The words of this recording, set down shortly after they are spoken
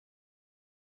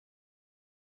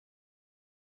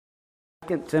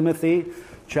2 Timothy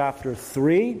chapter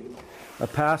 3, a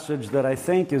passage that I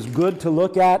think is good to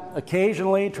look at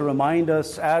occasionally to remind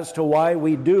us as to why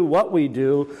we do what we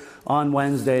do on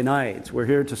Wednesday nights. We're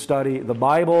here to study the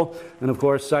Bible, and of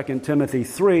course 2 Timothy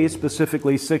 3,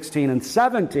 specifically 16 and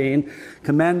 17,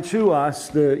 commend to us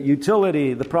the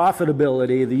utility, the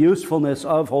profitability, the usefulness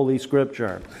of Holy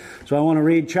Scripture. So I want to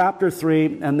read chapter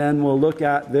 3, and then we'll look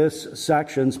at this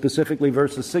section, specifically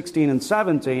verses 16 and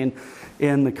 17,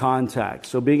 in the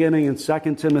context. So beginning in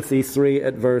 2 Timothy 3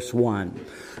 at verse 1.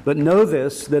 But know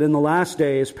this, that in the last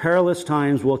days perilous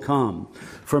times will come.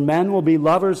 For men will be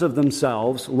lovers of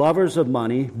themselves, lovers of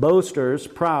money, boasters,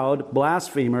 proud,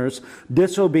 blasphemers,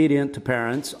 disobedient to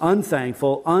parents,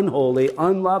 unthankful, unholy,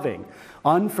 unloving,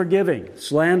 unforgiving,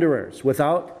 slanderers,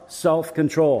 without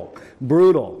self-control,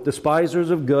 brutal,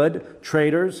 despisers of good,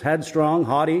 traitors, headstrong,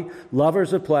 haughty,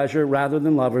 lovers of pleasure rather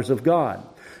than lovers of God,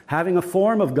 having a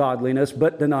form of godliness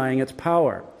but denying its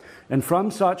power. And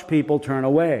from such people turn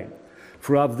away.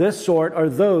 For of this sort are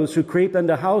those who creep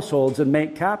into households and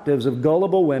make captives of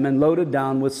gullible women loaded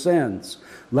down with sins,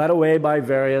 led away by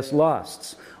various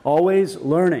lusts, always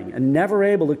learning and never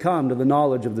able to come to the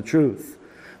knowledge of the truth.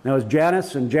 Now as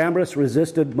Jannes and Jambres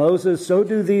resisted Moses, so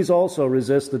do these also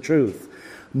resist the truth.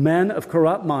 Men of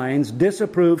corrupt minds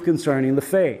disapprove concerning the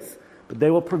faith, but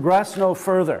they will progress no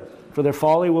further, for their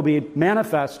folly will be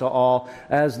manifest to all,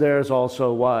 as theirs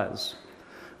also was.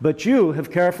 But you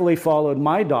have carefully followed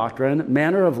my doctrine,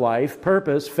 manner of life,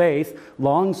 purpose, faith,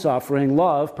 long-suffering,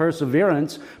 love,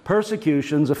 perseverance,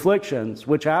 persecutions, afflictions,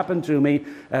 which happened to me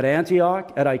at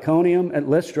Antioch, at Iconium, at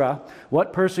Lystra,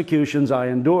 what persecutions I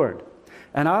endured.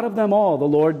 And out of them all the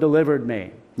Lord delivered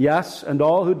me. Yes, and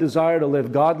all who desire to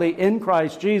live godly in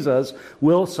Christ Jesus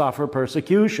will suffer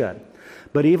persecution.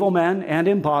 But evil men and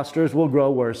impostors will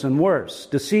grow worse and worse,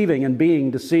 deceiving and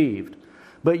being deceived.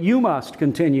 But you must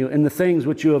continue in the things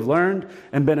which you have learned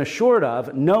and been assured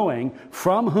of, knowing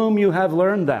from whom you have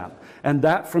learned them, and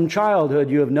that from childhood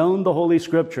you have known the Holy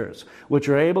Scriptures, which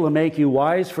are able to make you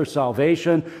wise for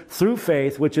salvation through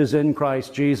faith which is in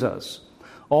Christ Jesus.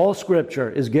 All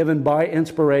Scripture is given by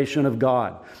inspiration of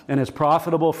God and is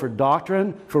profitable for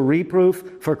doctrine, for reproof,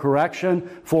 for correction,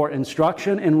 for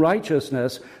instruction in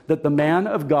righteousness, that the man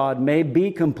of God may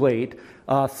be complete,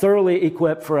 thoroughly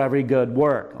equipped for every good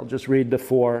work. I'll just read the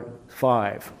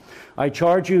 4:5. I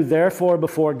charge you therefore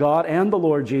before God and the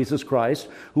Lord Jesus Christ,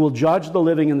 who will judge the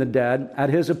living and the dead at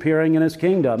his appearing in his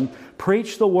kingdom,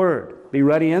 preach the word. Be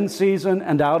ready in season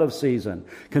and out of season.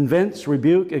 Convince,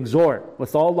 rebuke, exhort,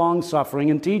 with all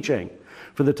long-suffering and teaching.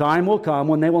 For the time will come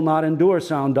when they will not endure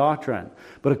sound doctrine,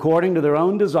 but according to their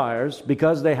own desires,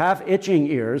 because they have itching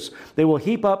ears, they will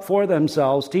heap up for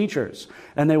themselves teachers,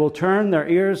 and they will turn their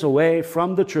ears away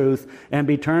from the truth and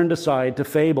be turned aside to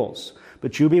fables.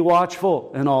 But you be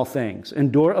watchful in all things,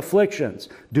 endure afflictions,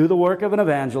 do the work of an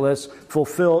evangelist,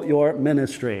 fulfill your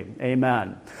ministry.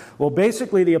 Amen. Well,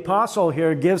 basically, the apostle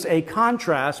here gives a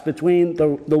contrast between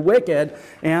the wicked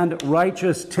and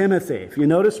righteous Timothy. If you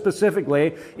notice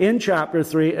specifically in chapter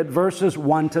 3 at verses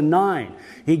 1 to 9,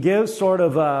 he gives sort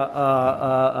of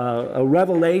a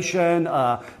revelation,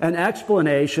 an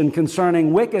explanation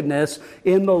concerning wickedness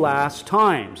in the last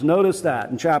times. Notice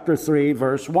that in chapter 3,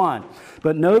 verse 1.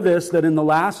 But know this, that in the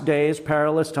last days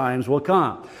perilous times will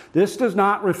come. This does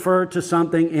not refer to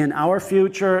something in our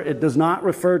future. It does not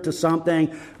refer to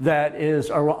something that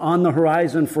is on the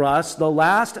horizon for us. The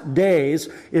last days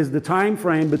is the time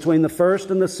frame between the first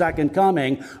and the second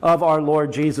coming of our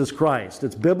Lord Jesus Christ.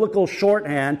 It's biblical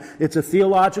shorthand. It's a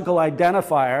theological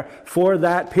identifier for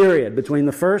that period between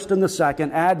the first and the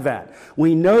second advent.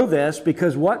 We know this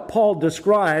because what Paul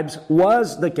describes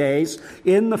was the case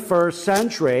in the first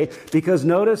century, because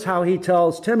notice how he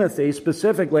tells Timothy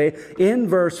specifically in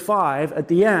verse 5 at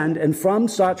the end, and from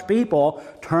such people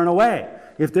turn away.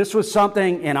 If this was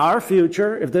something in our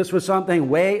future, if this was something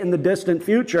way in the distant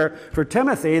future for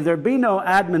Timothy, there'd be no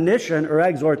admonition or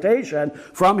exhortation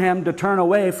from him to turn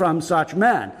away from such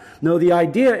men. No, the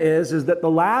idea is that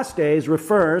the last days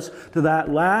refers to that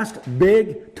last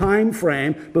big time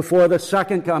frame before the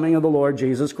second coming of the Lord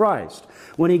Jesus Christ.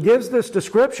 When he gives this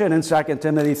description in 2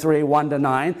 Timothy 3, 1 to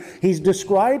 9, he's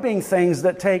describing things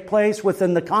that take place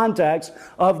within the context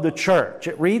of the church.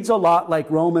 It reads a lot like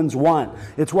Romans 1.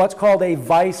 It's what's called a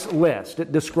vice list.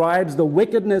 It describes the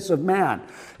wickedness of man.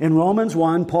 In Romans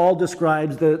 1, Paul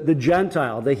describes the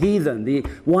Gentile, the heathen, the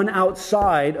one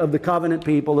outside of the covenant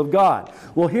people of God.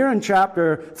 Well, here in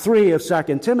chapter 3 of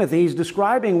 2 Timothy, he's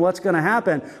describing what's going to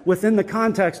happen within the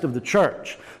context of the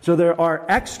church. So there are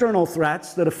external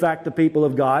threats that affect the people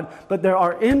of God, but there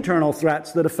are internal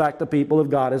threats that affect the people of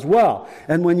God as well.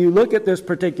 And when you look at this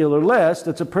particular list,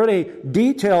 it's a pretty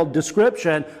detailed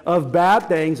description of bad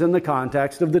things in the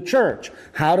context of the church.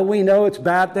 How do we know it's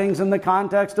bad things in the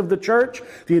context of the church?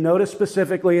 If you notice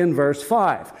specifically in verse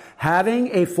 5, having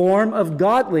a form of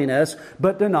godliness,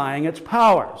 but denying its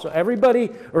power. So everybody,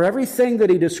 or everything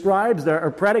that he describes there are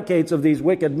predicates of these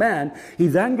wicked men. He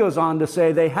then goes on to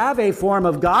say they have a form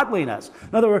of godliness.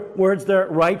 In other words, they're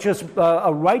righteous,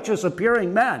 righteous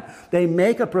appearing men. They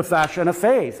make a profession of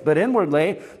faith, but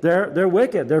inwardly they're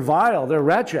wicked, they're vile, they're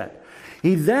wretched.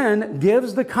 He then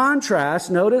gives the contrast,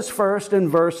 notice first in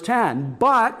verse 10,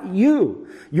 but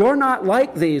you're not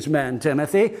like these men,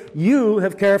 Timothy. You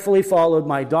have carefully followed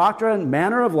my doctrine,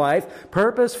 manner of life,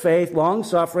 purpose, faith,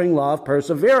 long-suffering, love,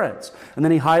 perseverance. And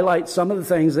then he highlights some of the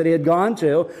things that he had gone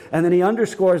to, and then he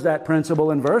underscores that principle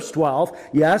in verse 12.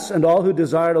 Yes, and all who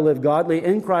desire to live godly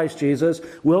in Christ Jesus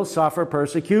will suffer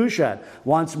persecution.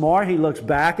 Once more, he looks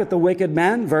back at the wicked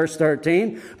men, verse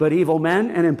 13, but evil men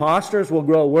and impostors will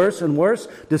grow worse and worse,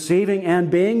 deceiving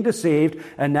and being deceived.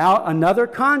 And now another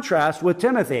contrast with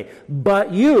Timothy.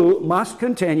 But you must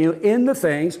continue in the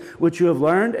things which you have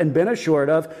learned and been assured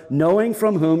of, knowing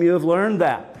from whom you have learned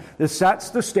them. This sets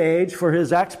the stage for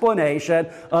his explanation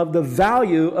of the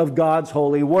value of God's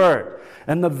holy word.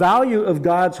 And the value of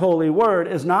God's holy word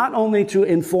is not only to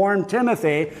inform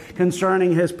Timothy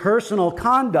concerning his personal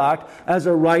conduct as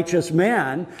a righteous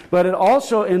man, but it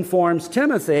also informs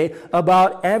Timothy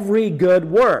about every good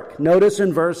work. Notice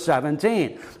in verse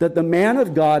 17, that the man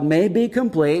of God may be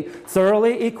complete,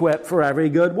 thoroughly equipped for every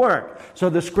good work. So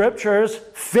the scriptures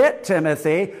fit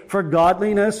Timothy for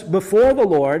godliness before the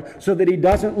Lord, so that he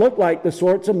doesn't look like the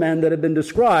sorts of men that have been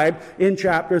described in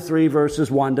chapter 3, verses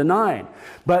 1 to 9.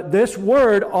 But this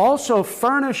word also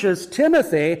furnishes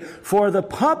Timothy for the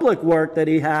public work that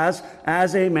he has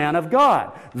as a man of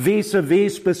God,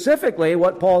 vis-a-vis specifically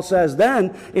what Paul says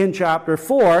then in chapter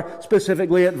 4,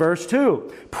 specifically at verse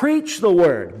 2. Preach the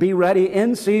word, be ready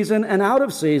in season and out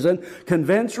of season,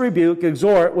 convince, rebuke,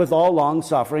 exhort with all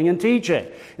long-suffering and teaching.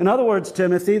 In other words,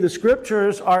 Timothy, the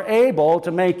scriptures are able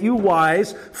to make you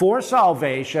wise for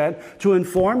salvation, to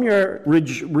inform your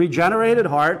regenerated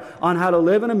heart on how to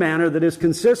live in a manner that is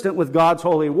consistent with God's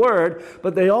holy word,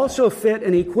 but they also fit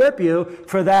and equip you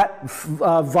for that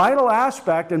vital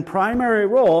aspect and primary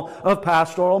role of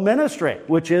pastoral ministry,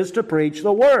 which is to preach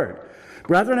the word.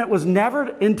 Brethren, it was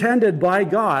never intended by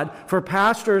God for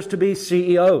pastors to be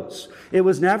CEOs. It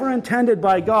was never intended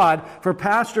by God for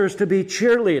pastors to be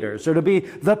cheerleaders or to be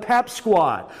the pep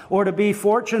squad or to be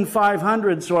Fortune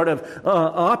 500 sort of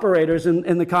operators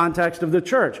in the context of the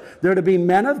church. They're to be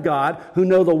men of God who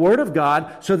know the Word of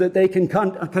God so that they can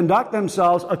conduct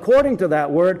themselves according to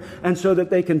that Word and so that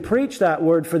they can preach that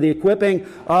Word for the equipping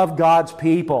of God's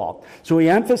people. So he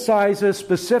emphasizes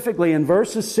specifically in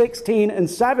verses 16 and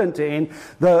 17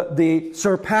 the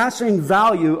surpassing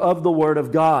value of the Word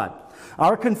of God.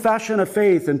 Our confession of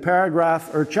faith in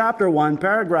chapter 1,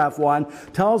 paragraph 1,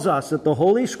 tells us that the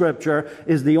Holy Scripture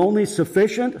is the only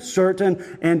sufficient,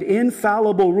 certain, and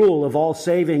infallible rule of all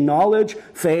saving knowledge,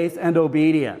 faith, and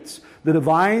obedience. The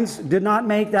divines did not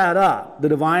make that up. The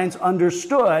divines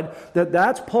understood that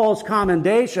that's Paul's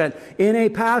commendation in a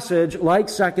passage like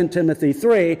 2 Timothy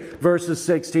 3, verses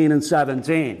 16 and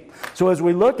 17. So as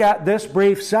we look at this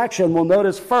brief section, we'll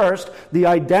notice first the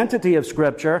identity of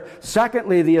Scripture,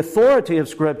 secondly the authority of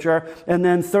Scripture, and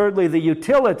then thirdly the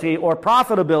utility or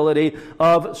profitability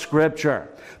of Scripture.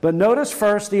 But notice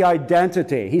first the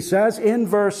identity. He says in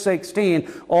verse 16,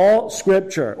 all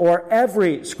Scripture, or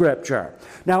every Scripture.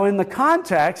 Now in the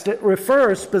context, it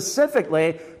refers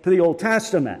specifically to the Old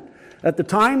Testament. At the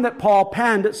time that Paul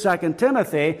penned 2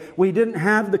 Timothy, we didn't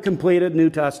have the completed New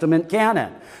Testament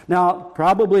canon. Now,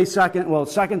 probably 2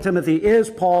 Timothy is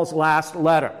Paul's last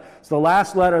letter. It's the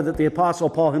last letter that the Apostle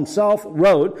Paul himself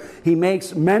wrote. He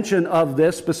makes mention of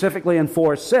this specifically in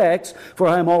 4:6, for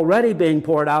I am already being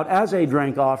poured out as a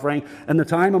drink offering, and the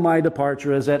time of my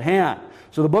departure is at hand.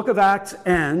 So the book of Acts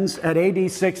ends at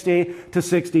AD 60 to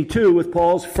 62 with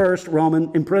Paul's first Roman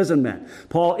imprisonment.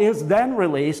 Paul is then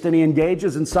released and he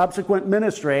engages in subsequent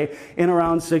ministry in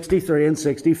around 63 and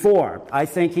 64. I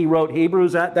think he wrote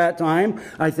Hebrews at that time.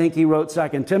 I think he wrote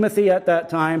 2 Timothy at that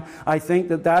time. I think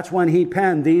that that's when he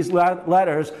penned these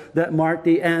letters that mark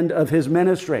the end of his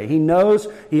ministry. He knows,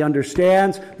 he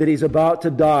understands that he's about to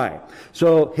die.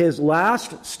 So his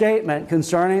last statement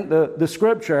concerning the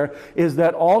Scripture is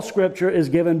that all Scripture is is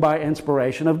given by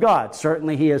inspiration of God.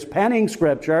 Certainly he is penning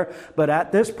Scripture, but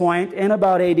at this point, in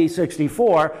about AD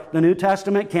 64, the New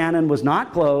Testament canon was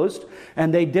not closed,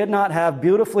 and they did not have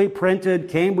beautifully printed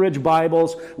Cambridge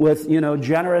Bibles with,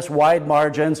 generous wide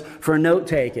margins for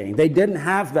note-taking. They didn't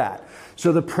have that.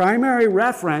 So the primary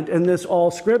referent in this all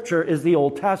Scripture is the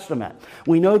Old Testament.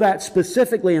 We know that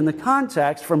specifically in the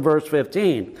context from verse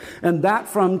 15. And that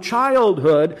from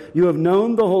childhood you have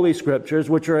known the Holy Scriptures,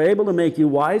 which are able to make you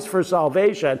wise for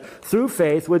salvation through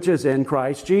faith which is in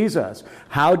Christ Jesus.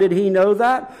 How did he know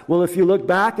that? Well, if you look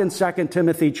back in 2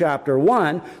 Timothy chapter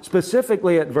 1,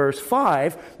 specifically at verse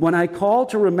 5, when I call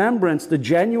to remembrance the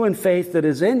genuine faith that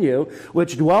is in you,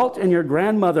 which dwelt in your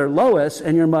grandmother Lois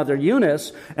and your mother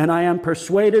Eunice, and I am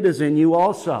persuaded is in you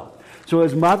also. So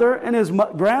his mother and his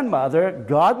grandmother,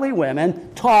 godly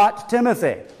women, taught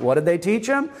Timothy. What did they teach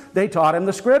him? They taught him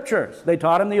the Scriptures. They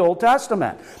taught him the Old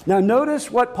Testament. Now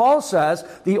notice what Paul says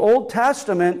the Old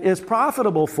Testament is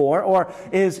profitable for, or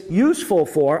is useful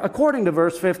for, according to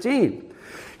verse 15.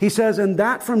 He says, "And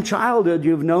that from childhood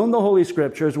you've known the Holy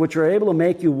Scriptures, which are able to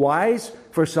make you wise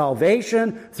for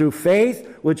salvation through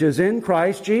faith, which is in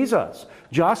Christ Jesus."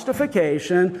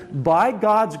 Justification by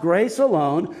God's grace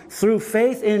alone, through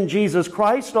faith in Jesus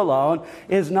Christ alone,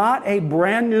 is not a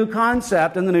brand new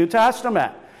concept in the New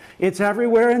Testament. It's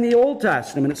everywhere in the Old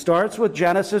Testament. It starts with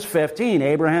Genesis 15.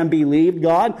 Abraham believed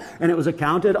God, and it was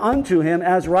accounted unto him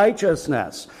as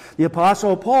righteousness. The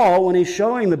Apostle Paul, when he's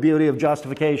showing the beauty of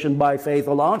justification by faith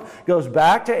alone, goes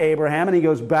back to Abraham and he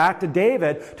goes back to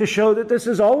David to show that this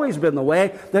has always been the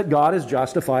way that God has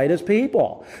justified his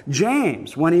people.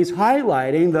 James, when he's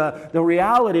highlighting the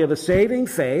reality of a saving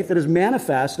faith that is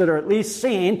manifested, or at least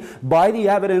seen, by the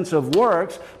evidence of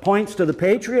works, points to the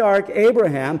patriarch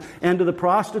Abraham and to the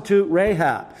prostitute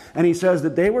Rahab. And he says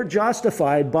that they were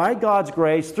justified by God's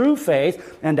grace through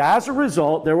faith, and as a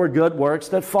result, there were good works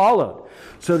that followed.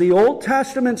 So the Old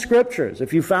Testament Scriptures,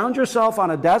 if you found yourself on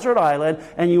a desert island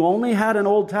and you only had an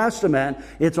Old Testament,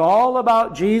 it's all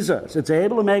about Jesus. It's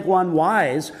able to make one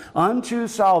wise unto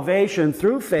salvation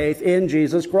through faith in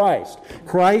Jesus Christ.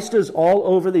 Christ is all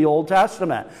over the Old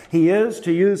Testament. He is,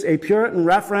 to use a Puritan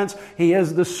reference, he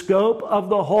is the scope of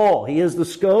the whole. He is the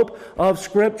scope of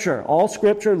Scripture. All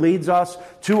Scripture leads us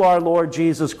to our Lord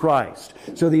Jesus Christ.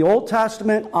 So the Old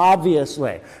Testament,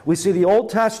 obviously. We see the Old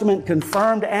Testament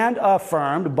confirmed and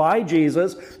affirmed by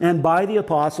Jesus and by the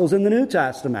apostles in the New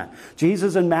Testament.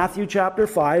 Jesus in Matthew chapter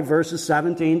 5, verses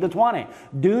 17 to 20.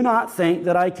 Do not think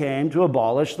that I came to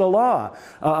abolish the law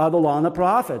and the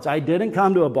prophets. I didn't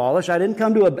come to abolish. I didn't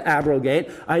come to abrogate.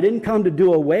 I didn't come to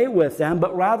do away with them,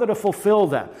 but rather to fulfill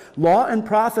them. Law and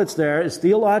prophets there is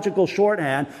theological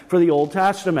shorthand for the Old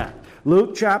Testament.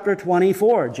 Luke chapter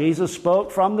 24, Jesus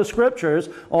spoke from the Scriptures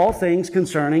all things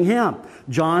concerning him.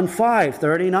 John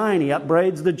 5:39, he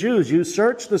upbraids the Jews. You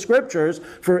search the Scriptures,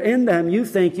 for in them you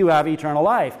think you have eternal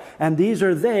life, and these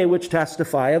are they which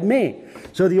testify of me.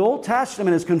 So the Old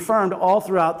Testament is confirmed all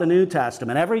throughout the New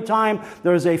Testament. Every time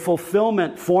there is a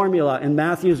fulfillment formula in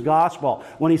Matthew's Gospel,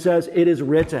 when he says, it is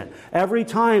written. Every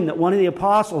time that one of the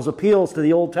apostles appeals to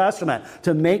the Old Testament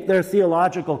to make their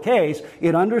theological case,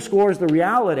 it underscores the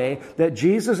reality that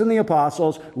Jesus and the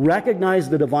apostles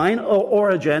recognized the divine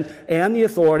origin and the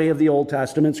authority of the Old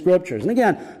Testament Scriptures. And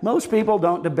again, most people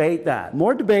don't debate that.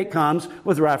 More debate comes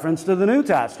with reference to the New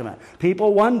Testament.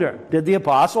 People wonder, did the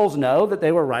apostles know that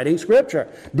they were writing Scripture?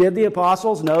 Did the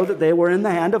apostles know that they were in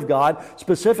the hand of God,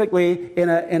 specifically in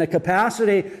a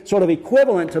capacity sort of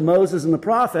equivalent to Moses and the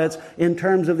prophets in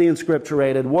terms of the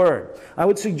inscripturated Word? I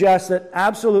would suggest that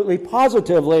absolutely,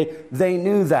 positively, they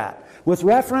knew that. With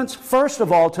reference, first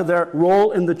of all, to their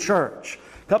role in the church.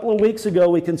 A couple of weeks ago,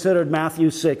 we considered Matthew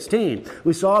 16.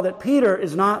 We saw that Peter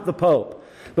is not the Pope.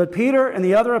 But Peter and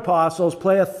the other apostles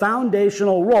play a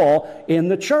foundational role in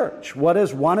the church. What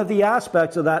is one of the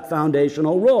aspects of that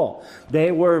foundational role?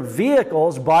 They were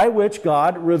vehicles by which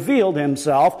God revealed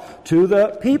himself to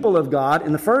the people of God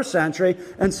in the first century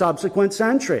and subsequent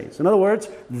centuries. In other words,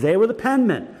 they were the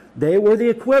penmen. They were the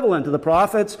equivalent of the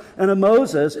prophets and of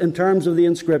Moses in terms of the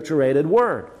inscripturated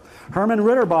Word. Herman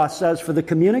Ritterboss says, for the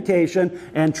communication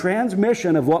and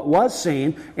transmission of what was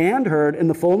seen and heard in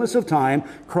the fullness of time,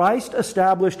 Christ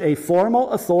established a formal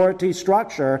authority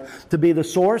structure to be the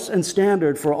source and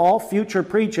standard for all future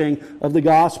preaching of the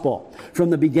gospel. From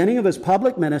the beginning of his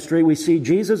public ministry, we see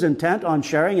Jesus intent on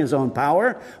sharing his own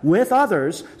power with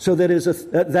others so that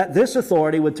this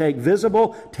authority would take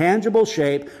visible, tangible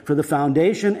shape for the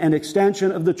foundation and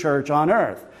extension of the church on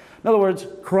earth. In other words,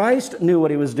 Christ knew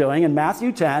what he was doing in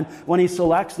Matthew 10 when he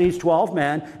selects these 12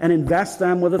 men and invests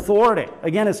them with authority.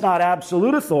 Again, it's not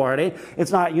absolute authority.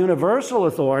 It's not universal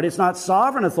authority. It's not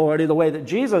sovereign authority the way that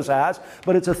Jesus has,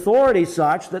 but it's authority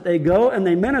such that they go and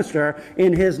they minister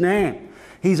in his name.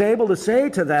 He's able to say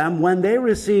to them, when they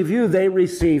receive you, they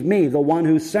receive me, the one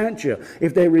who sent you.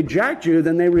 If they reject you,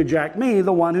 then they reject me,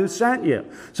 the one who sent you.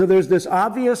 So there's this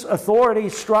obvious authority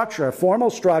structure, formal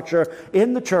structure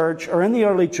in the church or in the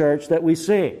early church that we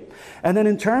see. And then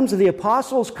in terms of the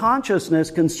apostles' consciousness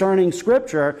concerning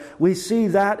Scripture, we see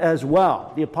that as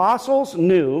well. The apostles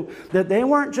knew that they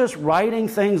weren't just writing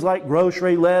things like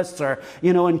grocery lists or,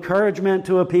 encouragement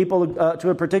to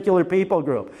a particular people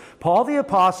group. Paul the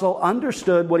apostle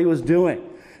understood what he was doing.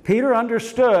 Peter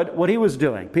understood what he was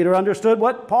doing. Peter understood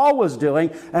what Paul was doing,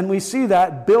 and we see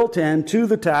that built into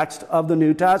the text of the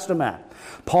New Testament.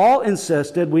 Paul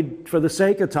insisted, for the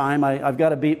sake of time, I've got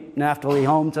to beat Naphtali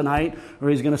home tonight, or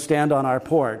he's going to stand on our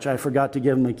porch. I forgot to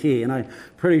give him a key, and I'm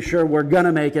pretty sure we're going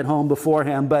to make it home before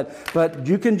him. But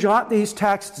you can jot these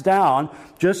texts down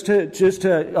just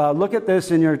to look at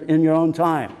this in your own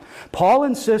time. Paul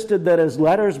insisted that his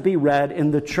letters be read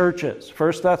in the churches.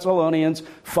 1 Thessalonians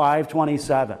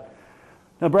 5:27.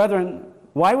 Now, brethren,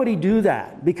 why would he do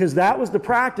that? Because that was the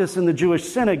practice in the Jewish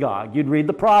synagogue. You'd read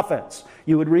the prophets.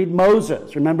 You would read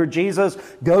Moses. Remember, Jesus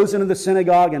goes into the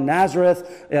synagogue in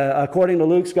Nazareth. According to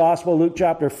Luke's Gospel, Luke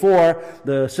chapter 4,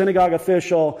 the synagogue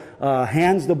official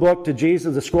hands the book to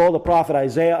Jesus, the scroll of the prophet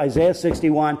Isaiah, Isaiah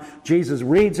 61. Jesus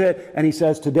reads it, and he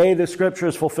says, "Today this scripture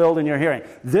is fulfilled in your hearing."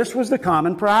 This was the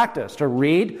common practice, to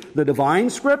read the divine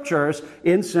scriptures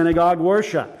in synagogue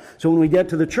worship. So when we get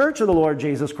to the church of the Lord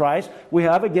Jesus Christ, we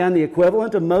have again the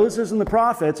equivalent of Moses and the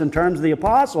prophets in terms of the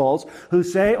apostles who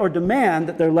say or demand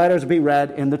that their letters be read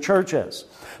in the churches.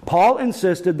 Paul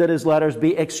insisted that his letters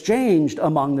be exchanged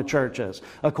among the churches,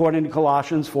 according to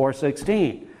Colossians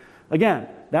 4:16. Again,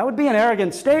 that would be an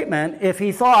arrogant statement if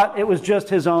he thought it was just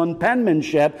his own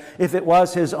penmanship, if it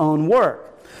was his own work.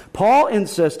 Paul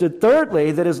insisted,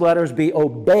 thirdly, that his letters be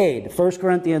obeyed. 1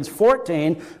 Corinthians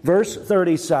 14, verse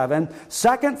 37,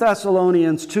 2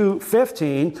 Thessalonians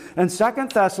 2:15, and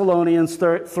 2 Thessalonians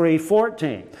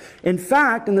 3:14. In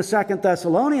fact, in the 2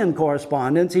 Thessalonian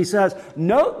correspondence, he says,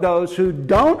 "Note those who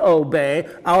don't obey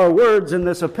our words in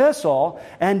this epistle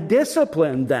and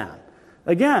discipline them."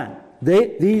 Again,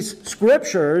 these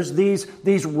scriptures,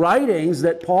 these writings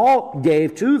that Paul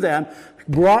gave to them,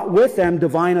 brought with them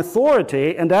divine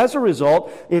authority, and as a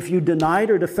result, if you denied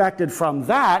or defected from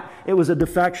that, it was a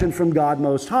defection from God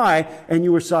Most High, and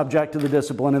you were subject to the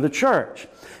discipline of the church.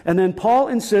 And then Paul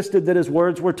insisted that his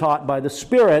words were taught by the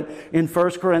Spirit in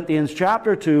 1 Corinthians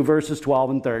chapter 2, verses 12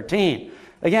 and 13.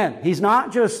 Again, he's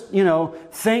not just,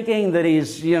 thinking that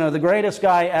he's, the greatest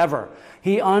guy ever.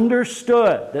 He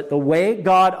understood that the way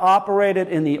God operated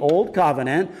in the Old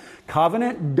Covenant,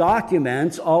 covenant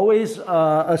documents always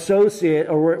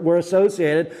were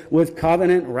associated with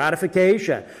covenant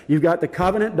ratification. You've got the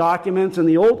covenant documents in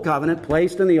the Old Covenant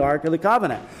placed in the Ark of the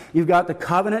Covenant. You've got the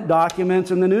covenant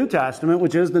documents in the New Testament,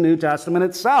 which is the New Testament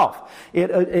itself.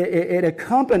 It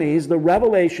accompanies the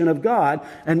revelation of God,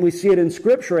 and we see it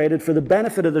inscripturated for the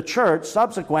benefit of the church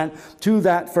subsequent to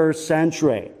that first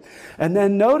century. And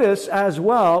then notice as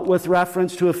well with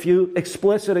reference to a few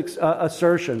explicit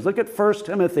assertions. Look at 1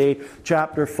 Timothy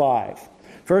chapter 5.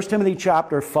 1 Timothy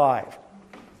chapter 5.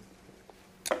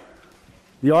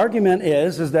 The argument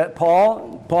is that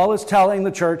Paul is telling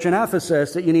the church in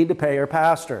Ephesus that you need to pay your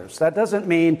pastors. That doesn't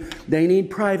mean they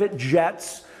need private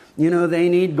jets. They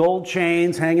need gold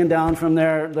chains hanging down from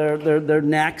their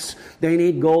necks. They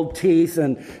need gold teeth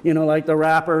and, like the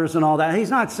rappers and all that.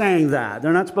 He's not saying that.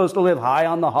 They're not supposed to live high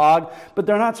on the hog, but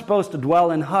they're not supposed to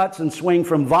dwell in huts and swing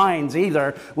from vines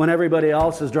either when everybody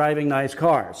else is driving nice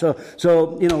cars.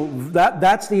 So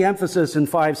that's the emphasis in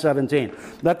 5:17.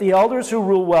 Let the elders who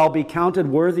rule well be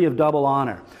counted worthy of double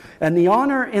honor. And the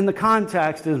honor in the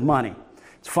context is money.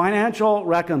 It's financial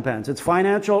recompense. It's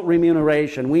financial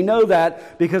remuneration. We know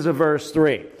that because of verse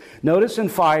 3. Notice in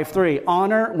 5:3,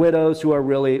 honor widows who are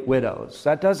really widows.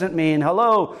 That doesn't mean,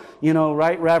 hello,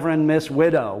 Right Reverend Miss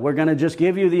Widow. We're going to just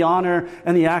give you the honor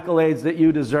and the accolades that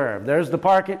you deserve. There's the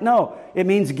parking. No, it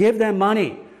means give them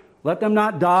money. Let them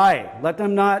not die. Let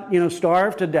them not,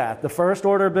 starve to death. The first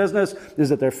order of business is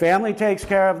that their family takes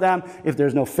care of them. If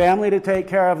there's no family to take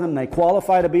care of them, they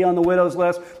qualify to be on the widow's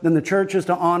list, then the church is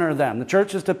to honor them. The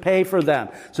church is to pay for them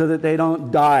so that they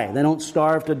don't die. They don't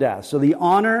starve to death. So the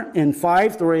honor in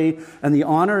 5:3 and the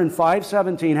honor in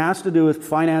 5:17 has to do with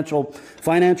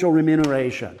financial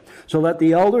remuneration. So let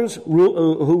the elders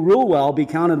who rule well be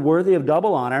counted worthy of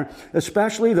double honor,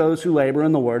 especially those who labor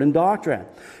in the word and doctrine.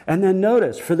 And then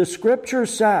notice, for the Scripture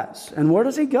says, and where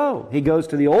does he go? He goes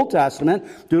to the Old Testament,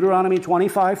 Deuteronomy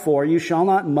 25:4, you shall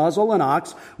not muzzle an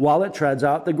ox while it treads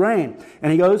out the grain.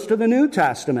 And he goes to the New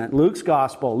Testament, Luke's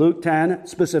Gospel, Luke 10,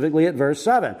 specifically at verse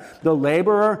 7. The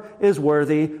laborer is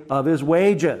worthy of his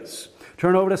wages.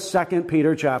 Turn over to 2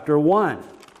 Peter chapter 1.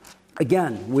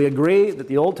 Again, we agree that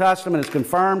the Old Testament is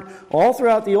confirmed all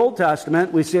throughout the Old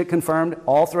Testament. We see it confirmed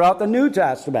all throughout the New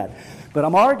Testament. But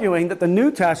I'm arguing that the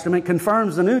New Testament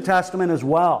confirms the New Testament as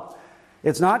well.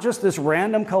 It's not just this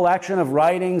random collection of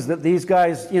writings that these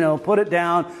guys, put it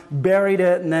down, buried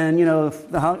it, and then,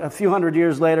 a few hundred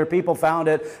years later, people found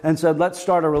it and said, let's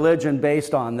start a religion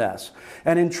based on this.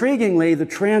 And intriguingly, the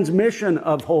transmission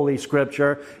of Holy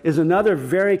Scripture is another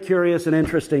very curious and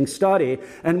interesting study.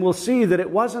 And we'll see that it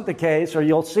wasn't the case, or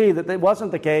you'll see that it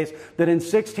wasn't the case, that in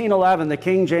 1611, the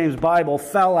King James Bible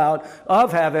fell out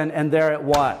of heaven, and there it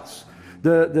was.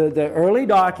 The early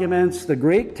documents, the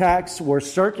Greek texts, were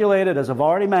circulated, as I've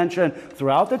already mentioned,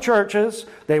 throughout the churches.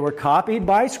 They were copied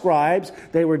by scribes.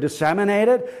 They were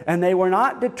disseminated, and they were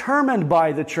not determined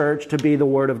by the church to be the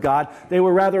Word of God. They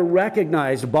were rather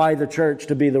recognized by the church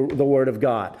to be the Word of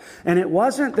God. And it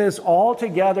wasn't this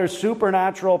altogether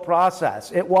supernatural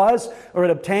process. It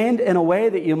obtained in a way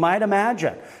that you might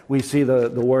imagine. We see the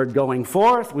Word going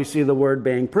forth. We see the Word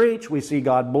being preached. We see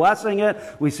God blessing it.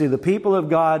 We see the people of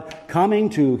God coming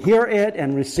to hear it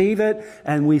and receive it,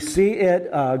 and we see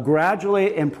it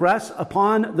gradually impress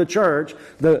upon the church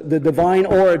the divine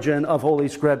origin of Holy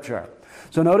Scripture.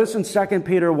 So notice in 2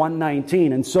 Peter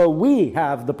 1:19, and so we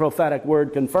have the prophetic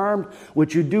word confirmed,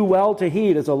 which you do well to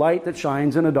heed as a light that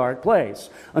shines in a dark place,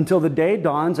 until the day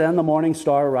dawns and the morning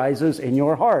star rises in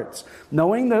your hearts.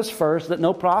 Knowing this first, that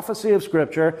no prophecy of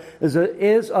Scripture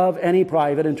is of any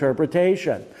private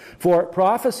interpretation. For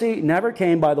prophecy never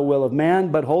came by the will of man,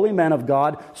 but holy men of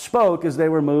God spoke as they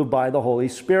were moved by the Holy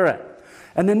Spirit.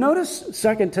 And then notice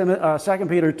 2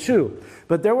 Peter 2.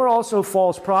 But there were also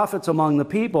false prophets among the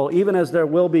people, even as there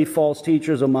will be false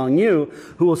teachers among you,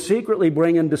 who will secretly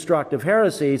bring in destructive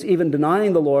heresies, even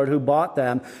denying the Lord who bought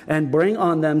them, and bring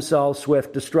on themselves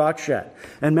swift destruction.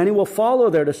 And many will follow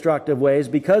their destructive ways,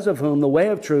 because of whom the way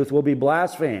of truth will be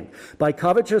blasphemed. By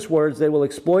covetous words they will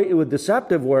exploit you with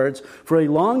deceptive words. For a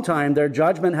long time their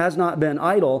judgment has not been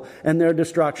idle, and their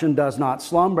destruction does not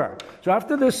slumber. So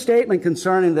after this statement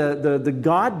concerning the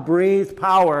God-breathed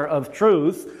power of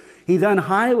truth, he then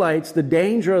highlights the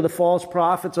danger of the false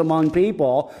prophets among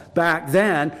people back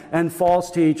then and false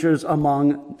teachers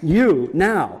among you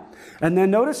now. And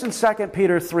then notice in 2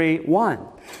 Peter 3:1,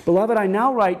 Beloved, I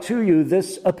now write to you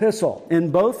this epistle, in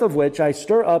both of which I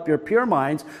stir up your pure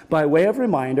minds by way of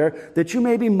reminder, that you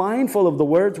may be mindful of the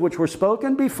words which were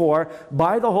spoken before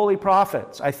by the holy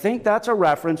prophets. I think that's a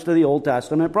reference to the Old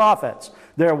Testament prophets.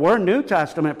 There were New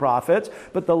Testament prophets,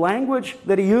 but the language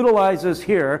that he utilizes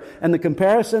here and the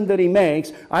comparison that he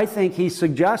makes, I think he's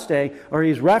suggesting, or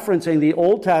he's referencing the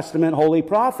Old Testament holy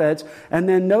prophets, and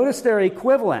then notice their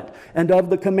equivalent, and of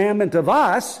the commandment of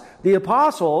us, the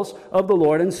apostles of the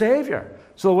Lord and Savior.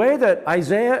 So the way that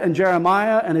Isaiah and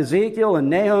Jeremiah and Ezekiel and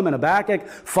Nahum and Habakkuk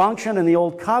function in the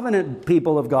Old Covenant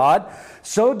people of God,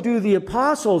 so do the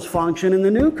apostles function in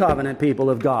the New Covenant people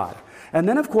of God. And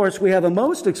then, of course, we have a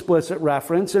most explicit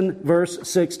reference in verse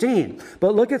 16.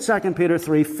 But look at 2 Peter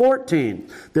 3:14.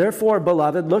 Therefore,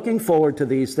 beloved, looking forward to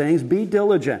these things, be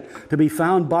diligent to be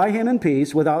found by him in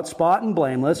peace, without spot and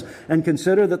blameless, and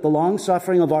consider that the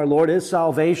long-suffering of our Lord is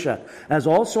salvation, as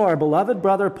also our beloved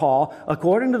brother Paul,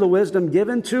 according to the wisdom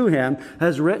given to him,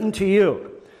 has written to you.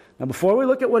 Now, before we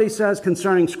look at what he says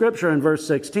concerning Scripture in verse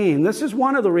 16, this is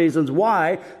one of the reasons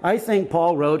why I think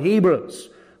Paul wrote Hebrews.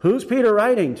 Who's Peter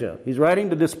writing to? He's writing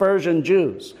to dispersion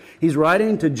Jews. He's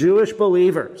writing to Jewish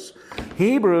believers.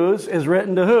 Hebrews is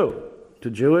written to who? To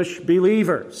Jewish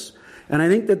believers. And I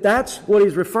think that that's what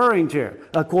he's referring to.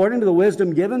 According to the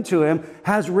wisdom given to him,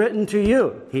 has written to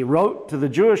you. He wrote to the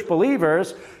Jewish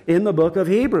believers in the book of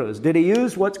Hebrews. Did he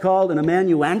use what's called an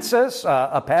amanuensis,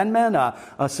 a penman, a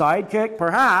sidekick?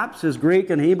 Perhaps. His Greek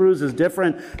in Hebrews is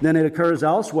different than it occurs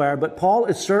elsewhere, but Paul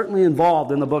is certainly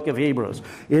involved in the book of Hebrews.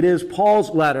 It is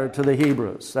Paul's letter to the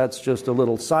Hebrews. That's just a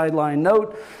little sideline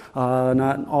note.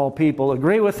 Not all people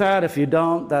agree with that. If you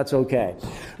don't, that's okay.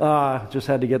 Just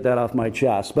had to get that off my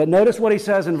chest. But notice what he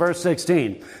says in verse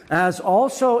 16. As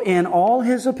also in all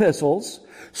his epistles,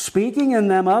 speaking in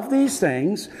them of these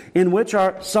things, in which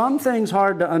are some things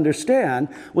hard to understand,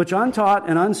 which untaught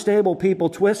and unstable people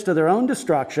twist to their own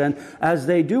destruction, as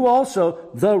they do also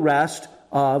the rest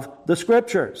of the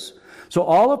Scriptures. So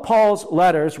all of Paul's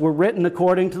letters were written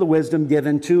according to the wisdom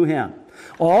given to him.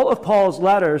 All of Paul's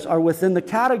letters are within the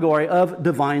category of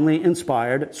divinely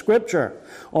inspired Scripture.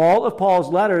 All of Paul's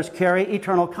letters carry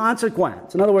eternal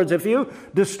consequence. In other words, if you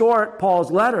distort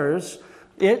Paul's letters,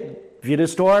 in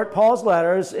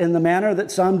the manner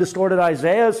that some distorted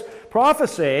Isaiah's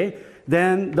prophecy,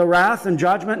 then the wrath and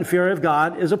judgment and fury of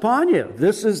God is upon you.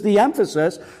 This is the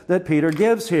emphasis that Peter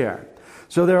gives here.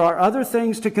 So there are other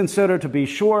things to consider, to be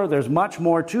sure. There's much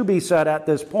more to be said at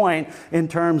this point in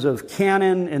terms of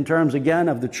canon, in terms, again,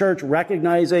 of the church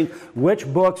recognizing which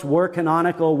books were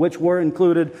canonical, which were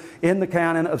included in the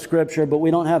canon of Scripture, but we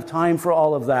don't have time for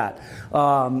all of that.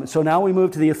 So now we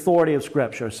move to the authority of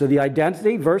Scripture. So the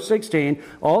identity, verse 16,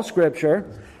 all Scripture,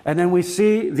 and then we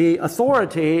see the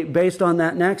authority based on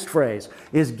that next phrase,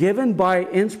 is given by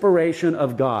inspiration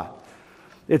of God.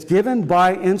 It's given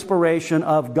by inspiration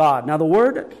of God. Now, the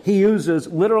word he uses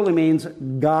literally means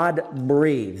God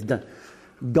breathed.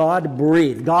 God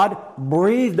breathed. God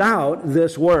breathed out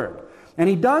this word. And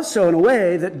he does so in a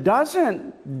way that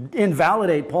doesn't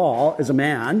invalidate Paul as a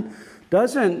man,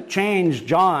 doesn't change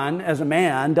John as a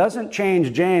man, doesn't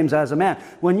change James as a man.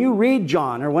 When you read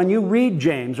John, or when you read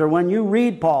James, or when you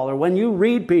read Paul, or when you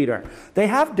read Peter, they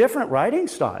have different writing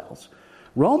styles.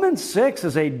 Romans 6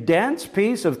 is a dense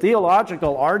piece of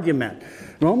theological argument.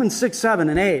 Romans 6, 7,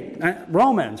 and 8,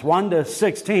 Romans 1 to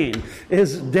 16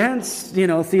 is dense,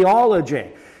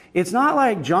 theology. It's not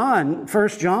like John, 1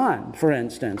 John, for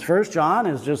instance. 1 John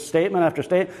is just statement after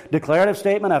statement, declarative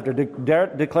statement after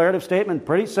declarative statement,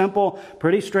 pretty simple,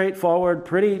 pretty straightforward,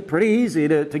 pretty easy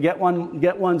to get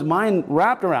one's mind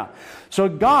wrapped around. So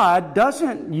God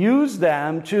doesn't use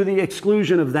them to the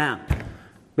exclusion of them.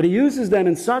 But he uses them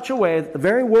in such a way that the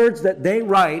very words that they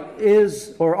write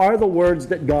are the words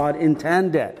that God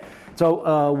intended.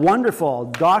 So wonderful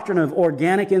doctrine of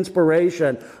organic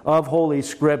inspiration of Holy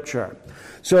Scripture.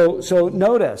 So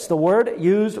notice, the word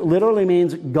used literally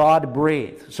means God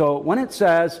breathed. So when it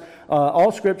says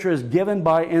all Scripture is given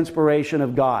by inspiration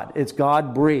of God, it's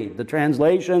God breathed. The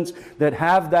translations that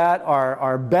have that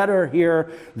are better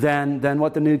here than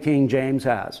what the New King James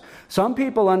has. Some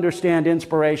people understand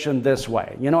inspiration this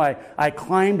way. I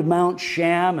climbed Mount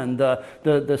Sham and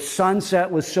the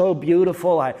sunset was so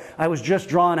beautiful. I was just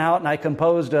drawn out and I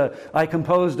composed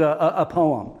a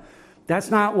poem.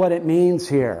 That's not what it means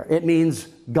here. It means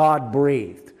God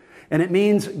breathed. And it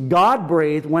means God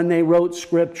breathed when they wrote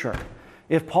Scripture.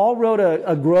 If Paul wrote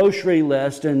a grocery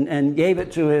list and gave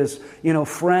it to his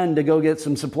friend to go get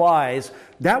some supplies,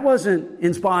 that wasn't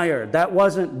inspired. That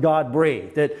wasn't God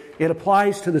breathed. It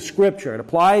applies to the Scripture. It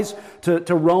applies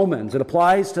to Romans. It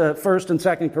applies to 1 and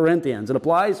 2 Corinthians. It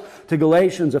applies to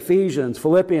Galatians, Ephesians,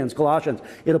 Philippians, Colossians.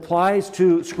 It applies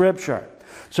to Scripture.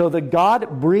 So the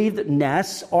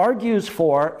God-breathedness argues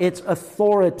for its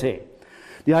authority.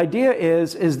 The idea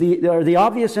the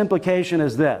obvious implication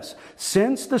is this.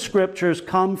 Since the Scriptures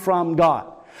come from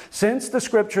God, since the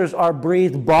Scriptures are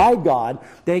breathed by God,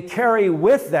 they carry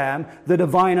with them the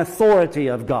divine authority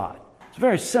of God. It's a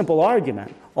very simple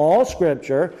argument. All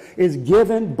Scripture is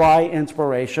given by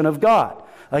inspiration of God.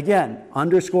 Again,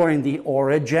 underscoring the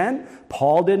origin.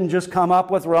 Paul didn't just come up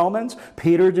with Romans.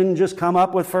 Peter didn't just come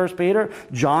up with 1 Peter.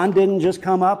 John didn't just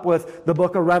come up with the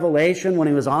book of Revelation when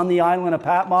he was on the island of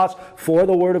Patmos for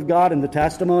the Word of God and the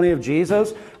testimony of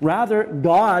Jesus. Rather,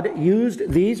 God used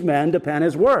these men to pen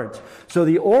His words. So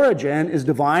the origin is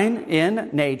divine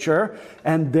in nature,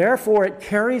 and therefore it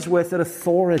carries with it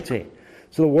authority.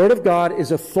 So the Word of God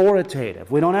is authoritative.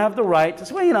 We don't have the right to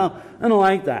say, I don't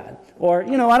like that. Or,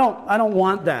 I don't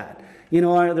want that.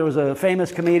 There was a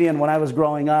famous comedian when I was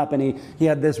growing up, and he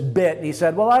had this bit, and he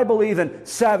said, well, I believe in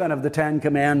 7 of the 10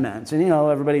 commandments. And,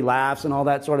 everybody laughs and all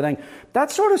that sort of thing. That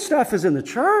sort of stuff is in the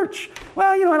church.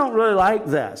 Well, I don't really like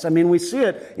this. We see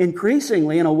it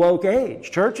increasingly in a woke age.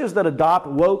 Churches that adopt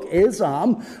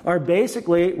wokeism are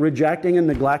basically rejecting and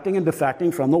neglecting and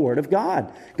defecting from the Word of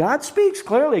God. God speaks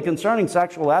clearly concerning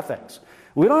sexual ethics.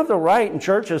 We don't have the right in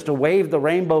churches to wave the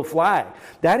rainbow flag.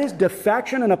 That is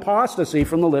defection and apostasy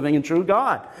from the living and true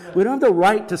God. We don't have the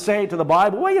right to say to the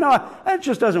Bible, well, that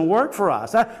just doesn't work for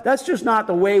us. That's just not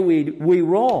the way we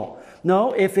roll.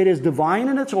 No, if it is divine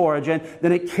in its origin,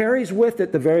 then it carries with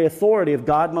it the very authority of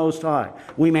God Most High.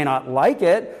 We may not like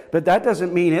it, but that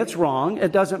doesn't mean it's wrong.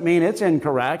 It doesn't mean it's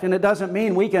incorrect. And it doesn't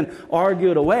mean we can argue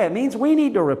it away. It means we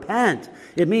need to repent.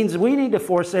 It means we need to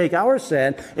forsake our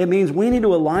sin. It means we need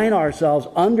to align ourselves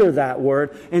under that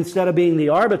word instead of being the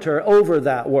arbiter over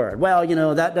that word. Well,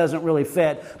 that doesn't really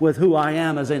fit with who I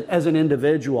am as an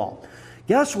individual.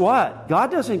 Guess what? God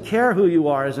doesn't care who you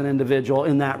are as an individual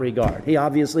in that regard. He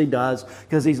obviously does,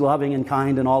 because He's loving and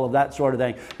kind and all of that sort of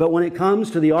thing. But when it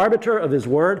comes to the arbiter of His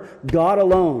Word, God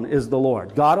alone is the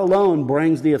Lord. God alone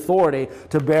brings the authority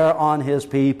to bear on His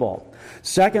people.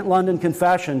 Second London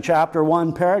Confession, chapter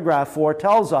 1, paragraph 4,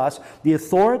 tells us the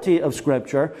authority of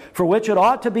Scripture, for which it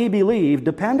ought to be believed,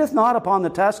 dependeth not upon the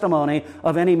testimony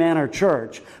of any man or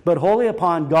church, but wholly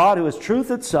upon God, who is truth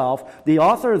itself, the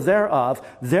author thereof.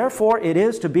 Therefore it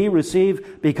is to be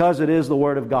received, because it is the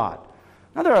Word of God.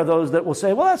 Now, there are those that will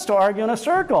say, well, that's to argue in a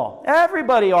circle.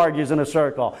 Everybody argues in a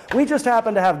circle. We just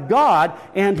happen to have God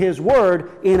and His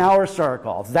Word in our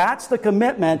circle. That's the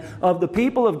commitment of the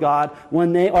people of God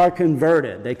when they are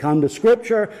converted. They come to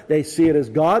Scripture, they see it as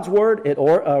God's Word, it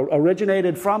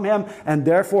originated from Him, and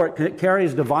therefore it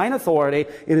carries divine authority.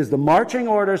 It is the marching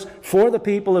orders for the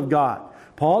people of God.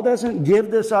 Paul doesn't give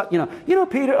this up.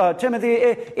 Timothy,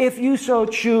 if you so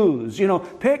choose,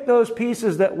 pick those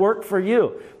pieces that work for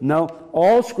you. No,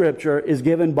 all Scripture is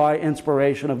given by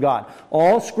inspiration of God.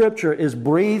 All Scripture is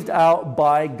breathed out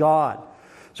by God.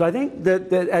 So I think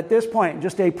that at this point,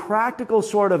 just a practical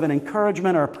sort of an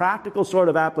encouragement or a practical sort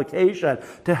of application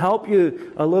to help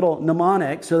you, a little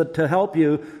mnemonic, so that to help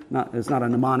you, it's not a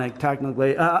mnemonic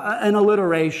technically, an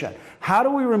alliteration. How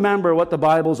do we remember what the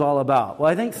Bible's all about?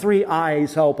 Well, I think 3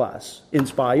 I's help us.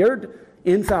 Inspired,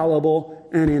 infallible,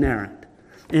 and inerrant.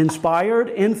 Inspired,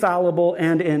 infallible,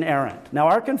 and inerrant. Now,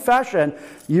 our confession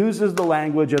uses the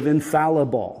language of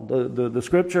infallible. The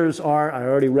Scriptures are, I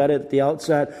already read it at the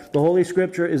outset, the Holy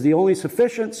Scripture is the only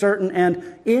sufficient, certain,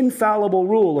 and infallible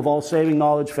rule of all saving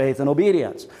knowledge, faith, and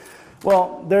obedience.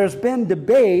 Well, there's been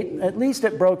debate, at least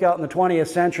it broke out in the 20th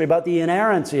century, about the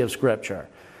inerrancy of Scripture.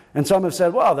 And some have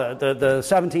said, well, the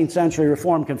 17th century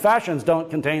Reformed confessions don't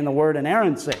contain the word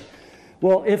inerrancy.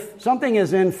 Well, if something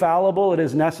is infallible, it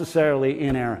is necessarily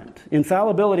inerrant.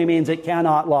 Infallibility means it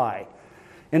cannot lie.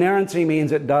 Inerrancy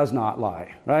means it does not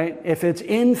lie, right? If it's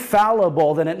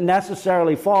infallible, then it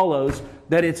necessarily follows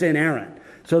that it's inerrant.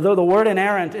 So though the word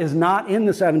inerrant is not in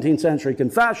the 17th century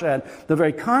confession, the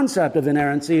very concept of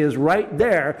inerrancy is right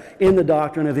there in the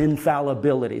doctrine of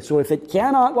infallibility. So if it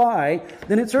cannot lie,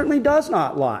 then it certainly does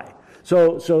not lie.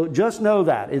 So just know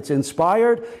that. It's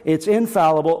inspired, it's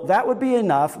infallible. That would be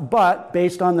enough, but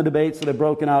based on the debates that have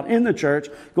broken out in the church,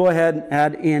 go ahead and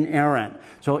add inerrant.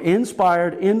 So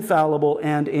inspired, infallible,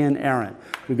 and inerrant.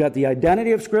 We've got the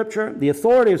identity of Scripture, the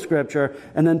authority of Scripture,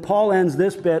 and then Paul ends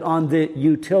this bit on the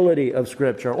utility of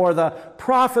Scripture, or the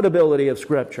profitability of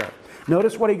Scripture.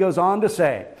 Notice what he goes on to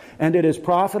say. And it is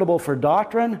profitable for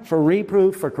doctrine, for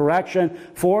reproof, for correction,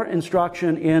 for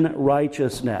instruction in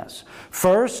righteousness.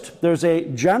 First, there's a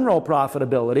general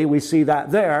profitability. We see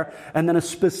that there. And then a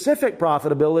specific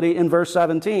profitability in verse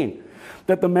 17.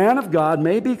 That the man of God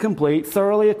may be complete,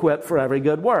 thoroughly equipped for every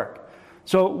good work.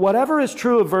 So whatever is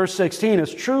true of verse 16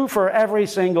 is true for every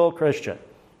single Christian.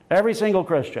 Every single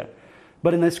Christian.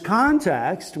 But in this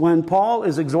context, when Paul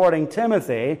is exhorting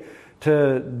Timothy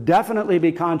to definitely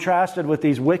be contrasted with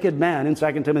these wicked men in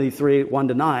 2 Timothy 3,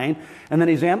 1-9. And then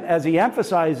as he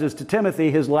emphasizes to Timothy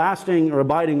his lasting or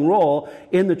abiding role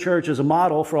in the church as a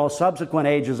model for all subsequent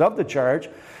ages of the church,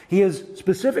 he is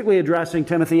specifically addressing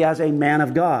Timothy as a man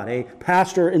of God, a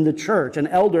pastor in the church, an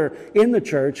elder in the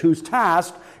church who's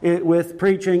tasked with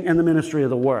preaching and the ministry of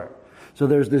the Word. So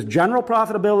there's this general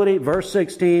profitability, verse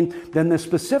 16, then this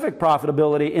specific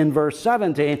profitability in verse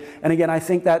 17. And again, I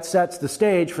think that sets the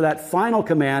stage for that final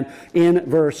command in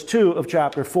verse 2 of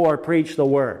chapter 4, preach the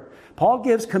word. Paul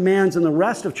gives commands in the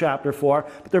rest of chapter 4,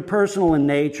 but they're personal in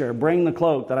nature. Bring the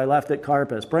cloak that I left at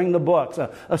Carpus. Bring the books,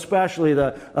 especially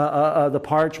the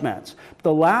parchments.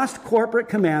 The last corporate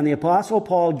command the Apostle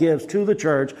Paul gives to the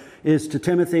church is to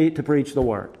Timothy to preach the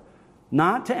word.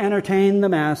 Not to entertain the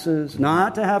masses,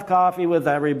 not to have coffee with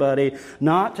everybody,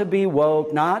 not to be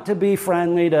woke, not to be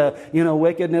friendly to,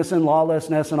 wickedness and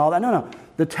lawlessness and all that. No.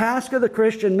 The task of the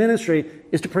Christian ministry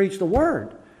is to preach the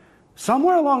word.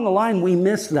 Somewhere along the line, we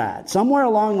missed that. Somewhere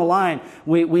along the line,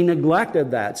 we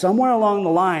neglected that. Somewhere along the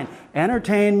line,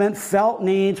 entertainment, felt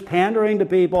needs, pandering to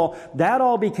people, that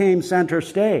all became center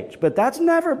stage. But that's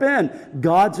never been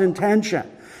God's intention.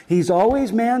 He's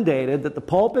always mandated that the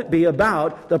pulpit be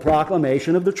about the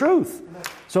proclamation of the truth.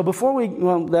 So before we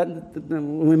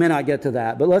may not get to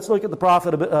that, but let's look at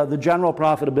the general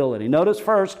profitability. Notice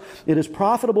first, it is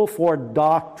profitable for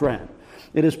doctrine.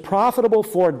 It is profitable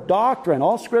for doctrine.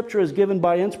 All Scripture is given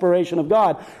by inspiration of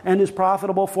God and is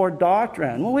profitable for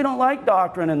doctrine. Well, we don't like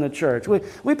doctrine in the church.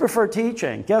 We prefer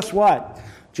teaching. Guess what?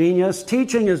 Genius.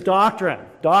 Teaching is doctrine.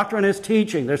 Doctrine is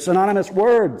teaching. They're synonymous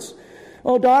words.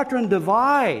 Oh, doctrine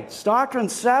divides. Doctrine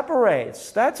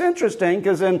separates. That's interesting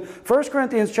because in 1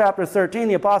 Corinthians chapter 13,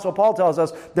 the Apostle Paul tells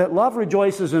us that love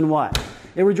rejoices in what?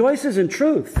 It rejoices in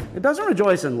truth. It doesn't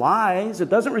rejoice in lies. It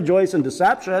doesn't rejoice in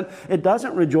deception. It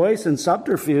doesn't rejoice in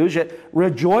subterfuge. It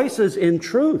rejoices in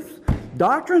truth.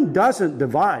 Doctrine doesn't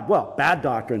divide. Well, bad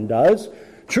doctrine does.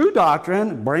 True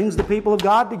doctrine brings the people of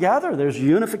God together. There's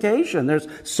unification. There's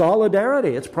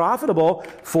solidarity. It's profitable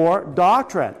for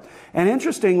doctrine. And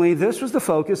interestingly, this was the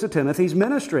focus of Timothy's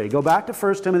ministry. Go back to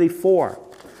 1 Timothy 4.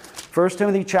 1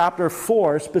 Timothy chapter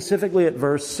 4, specifically at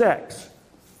verse 6.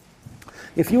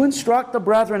 If you instruct the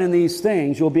brethren in these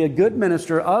things, you'll be a good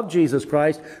minister of Jesus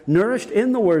Christ, nourished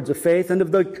in the words of faith and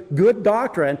of the good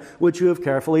doctrine which you have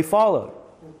carefully followed.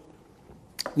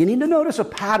 You need to notice a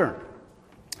pattern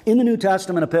in the New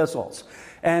Testament epistles.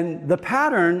 And the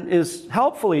pattern is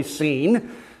helpfully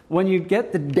seen when you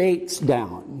get the dates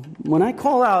down. When I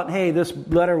call out, hey, this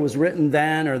letter was written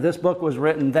then, or this book was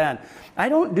written then, I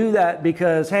don't do that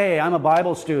because, hey, I'm a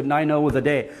Bible student, I know the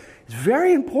date. It's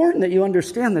very important that you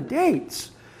understand the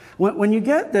dates. When you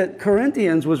get that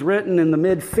Corinthians was written in the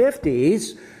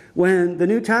mid-50s, when the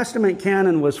New Testament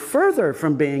canon was further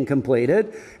from being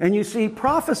completed, and you see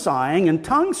prophesying and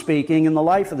tongue-speaking in the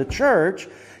life of the church,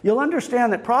 you'll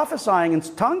understand that prophesying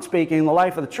and tongue-speaking in the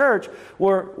life of the church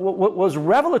was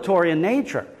revelatory in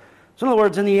nature. So in other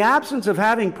words, in the absence of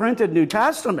having printed New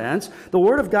Testaments, the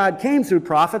Word of God came through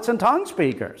prophets and tongue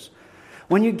speakers.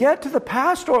 When you get to the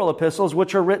pastoral epistles,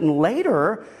 which are written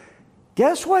later,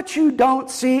 guess what you don't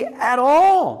see at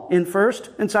all in 1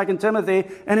 and 2 Timothy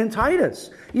and in Titus?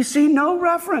 You see no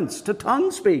reference to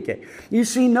tongue speaking. You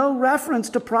see no reference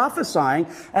to prophesying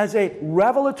as a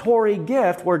revelatory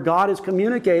gift where God is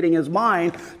communicating His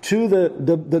mind to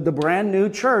the brand new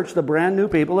church, the brand new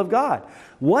people of God.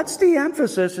 What's the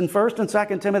emphasis in 1 and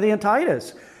 2 Timothy and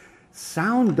Titus?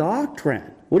 Sound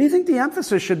doctrine. What do you think the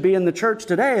emphasis should be in the church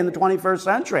today in the 21st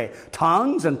century?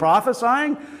 Tongues and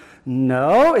prophesying?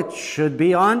 No, it should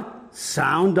be on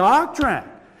sound doctrine.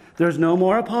 There's no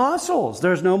more apostles.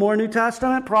 There's no more New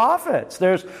Testament prophets.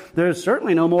 There's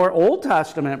certainly no more Old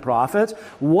Testament prophets.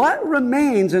 What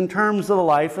remains in terms of the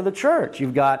life of the church?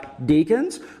 You've got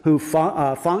deacons who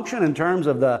function in terms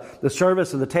of the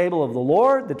service of the table of the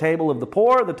Lord, the table of the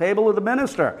poor, the table of the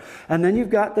minister. And then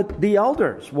you've got the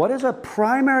elders. What is a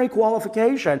primary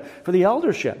qualification for the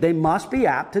eldership? They must be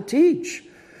apt to teach.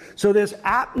 So there's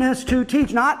aptness to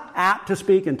teach, not apt to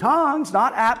speak in tongues,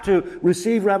 not apt to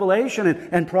receive revelation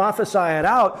and prophesy it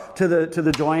out to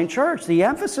the joined church. The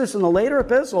emphasis in the later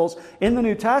epistles in the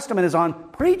New Testament is on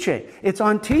preaching. It's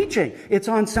on teaching. It's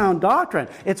on sound doctrine.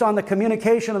 It's on the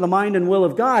communication of the mind and will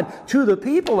of God to the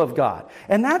people of God.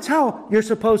 And that's how you're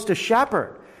supposed to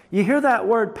shepherd. You hear that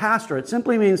word pastor. It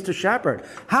simply means to shepherd.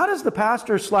 How does the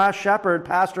pastor/shepherd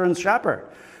pastor and shepherd?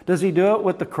 Does he do it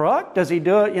with the crook? Does he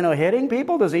do it, hitting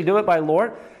people? Does he do it by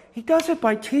Lord? He does it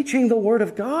by teaching the Word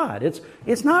of God.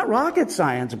 It's not rocket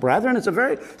science, brethren. It's a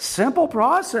very simple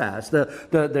process.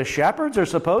 The shepherds are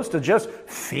supposed to just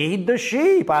feed the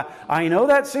sheep. I know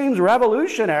that seems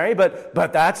revolutionary, but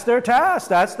that's their task.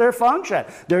 That's their function.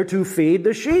 They're to feed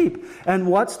the sheep. And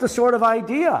what's the sort of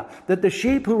idea? That the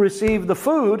sheep who receive the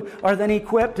food are then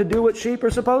equipped to do what sheep are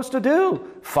supposed to do.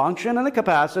 Function in the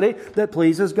capacity that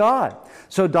pleases God.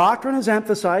 So doctrine is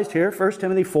emphasized here, 1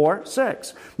 Timothy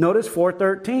 4:6. Notice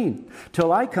 4:13.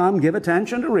 Till I come, give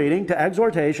attention to reading, to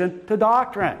exhortation, to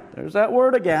doctrine. There's that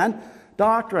word again,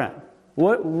 doctrine.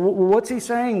 What's he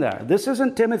saying there? This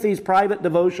isn't Timothy's private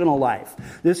devotional life.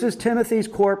 This is Timothy's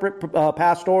corporate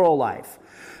pastoral life.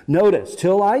 Notice,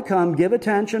 till I come, give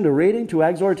attention to reading, to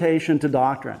exhortation, to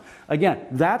doctrine. Again,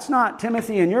 that's not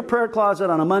Timothy in your prayer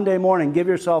closet on a Monday morning, give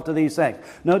yourself to these things.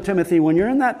 No, Timothy, when you're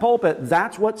in that pulpit,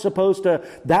 that's what's supposed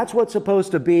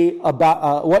to be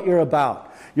about what you're about.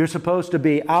 You're supposed to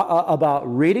be about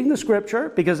reading the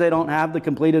Scripture because they don't have the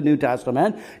completed New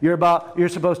Testament. You're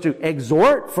supposed to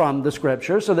exhort from the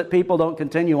Scripture so that people don't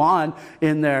continue on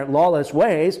in their lawless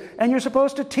ways. And you're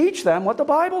supposed to teach them what the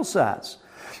Bible says.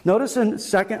 Notice in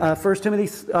 1 Timothy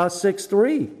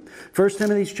 6:3. 1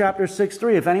 Timothy chapter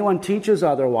 6:3. If anyone teaches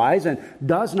otherwise and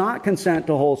does not consent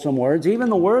to wholesome words, even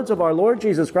the words of our Lord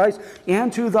Jesus Christ,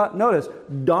 and to notice,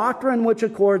 doctrine which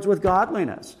accords with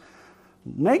godliness.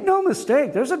 Make no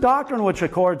mistake, there's a doctrine which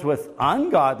accords with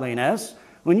ungodliness,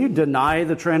 When you deny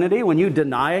the Trinity, when you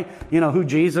deny, who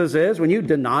Jesus is, when you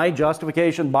deny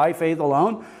justification by faith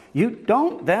alone, you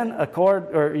don't then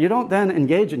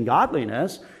engage in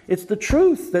godliness. It's the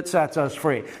truth that sets us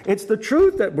free. It's the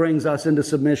truth that brings us into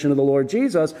submission to the Lord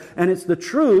Jesus, and it's the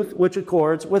truth which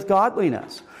accords with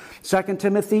godliness. 2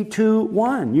 Timothy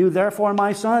 2:1, you therefore,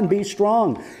 my son, be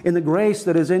strong in the grace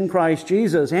that is in Christ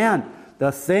Jesus, and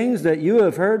the things that you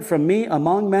have heard from me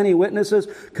among many witnesses,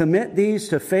 commit these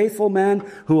to faithful men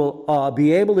who will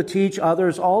be able to teach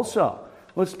others also.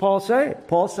 What's Paul say?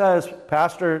 Paul says,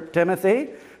 Pastor Timothy,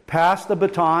 pass the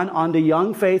baton on to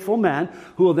young faithful men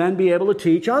who will then be able to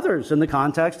teach others in the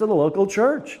context of the local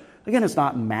church. Again, it's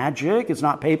not magic. It's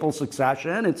not papal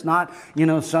succession. It's not,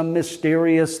 some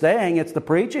mysterious thing. It's the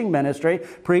preaching ministry,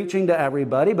 preaching to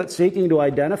everybody, but seeking to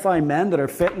identify men that are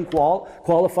fit and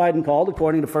qualified and called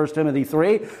according to 1 Timothy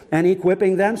 3, and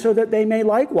equipping them so that they may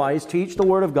likewise teach the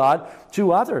Word of God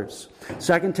to others.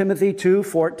 2 Timothy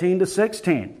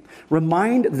 2:14-16.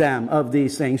 Remind them of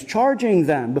these things, charging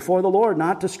them before the Lord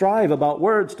not to strive about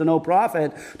words to no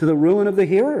profit, to the ruin of the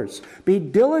hearers. Be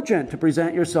diligent to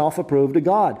present yourself approved to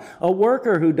God, a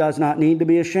worker who does not need to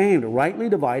be ashamed, rightly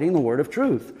dividing the word of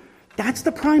truth. That's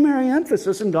the primary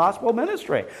emphasis in gospel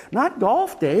ministry. Not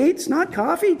golf dates, not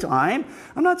coffee time.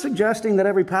 I'm not suggesting that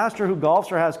every pastor who golfs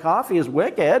or has coffee is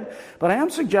wicked, but I am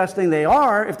suggesting they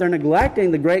are if they're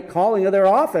neglecting the great calling of their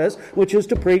office, which is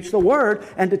to preach the word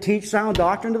and to teach sound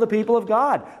doctrine to the people of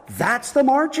God. That's the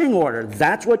marching order.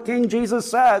 That's what King Jesus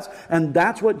says, and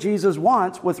that's what Jesus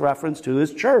wants with reference to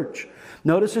his church.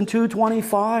 Notice in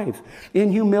 2:25,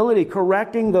 in humility,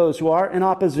 correcting those who are in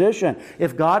opposition,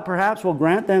 if God perhaps will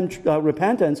grant them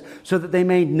repentance so that they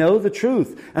may know the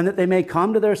truth and that they may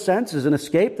come to their senses and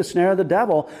escape the snare of the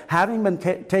devil, having been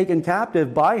taken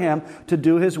captive by him to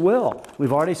do his will.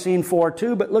 We've already seen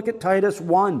 4:2, but look at Titus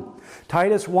 1.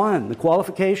 Titus 1, the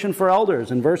qualification for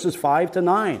elders in verses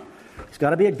 5-9. He's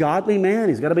got to be a godly man.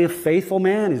 He's got to be a faithful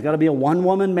man. He's got to be a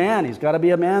one-woman man. He's got to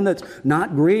be a man that's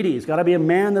not greedy. He's got to be a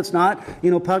man that's not,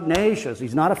 pugnacious.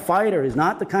 He's not a fighter. He's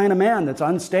not the kind of man that's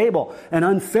unstable and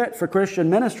unfit for Christian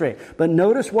ministry. But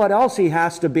notice what else he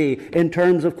has to be in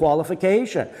terms of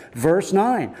qualification. Verse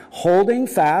 9, holding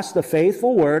fast the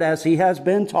faithful word as he has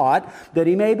been taught, that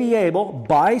he may be able,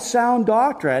 by sound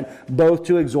doctrine, both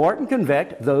to exhort and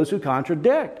convict those who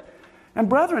contradict. And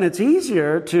brethren, it's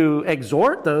easier to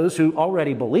exhort those who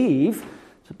already believe.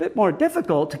 It's a bit more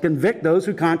difficult to convict those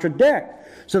who contradict.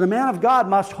 So the man of God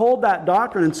must hold that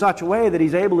doctrine in such a way that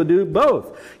he's able to do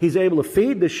both. He's able to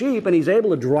feed the sheep and he's able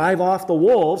to drive off the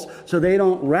wolves so they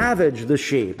don't ravage the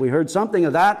sheep. We heard something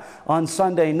of that on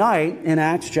Sunday night in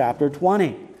Acts chapter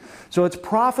 20. So it's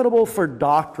profitable for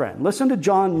doctrine. Listen to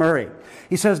John Murray.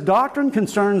 He says, doctrine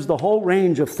concerns the whole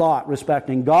range of thought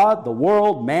respecting God, the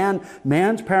world,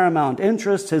 man's paramount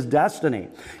interests, his destiny.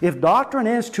 If doctrine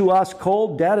is to us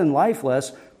cold, dead, and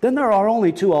lifeless, then there are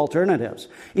only two alternatives.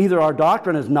 Either our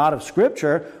doctrine is not of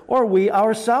Scripture, or we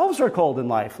ourselves are cold and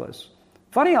lifeless.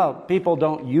 Funny how people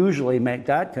don't usually make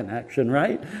that connection,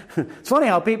 right? It's funny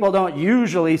how people don't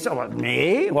usually say, well,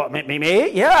 me? What,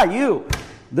 me? Yeah, you.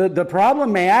 The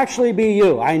problem may actually be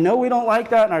you. I know we don't like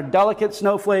that in our delicate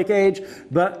snowflake age,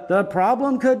 but the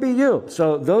problem could be you.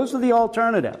 So those are the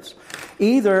alternatives.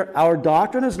 Either our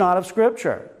doctrine is not of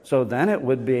Scripture, so then it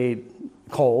would be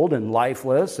cold and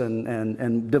lifeless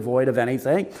and devoid of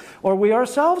anything, or we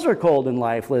ourselves are cold and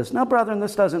lifeless. Now, brethren,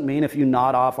 this doesn't mean if you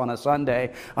nod off on a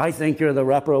Sunday, I think you're the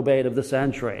reprobate of the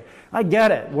century. I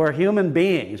get it. We're human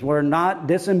beings. We're not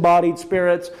disembodied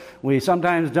spirits. We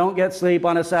sometimes don't get sleep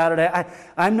on a Saturday.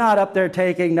 I'm not up there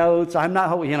taking notes. I'm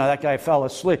not, that guy fell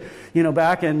asleep,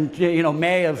 back in,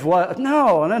 May of what?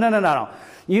 No.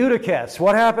 Eutychus.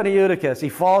 What happened to Eutychus? He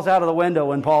falls out of the window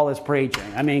when Paul is preaching.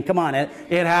 I mean, come on, it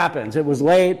happens. It was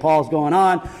late, Paul's going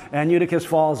on, and Eutychus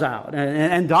falls out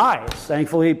and dies.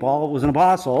 Thankfully, Paul was an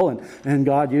apostle, and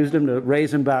God used him to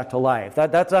raise him back to life.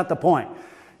 That's not the point.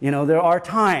 There are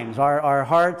times our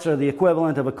hearts are the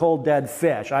equivalent of a cold, dead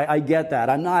fish. I get that.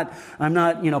 I'm not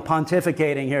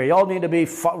pontificating here. You all need to be,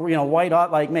 white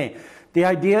hot like me. The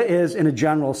idea is in a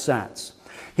general sense.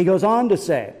 He goes on to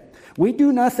say, we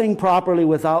do nothing properly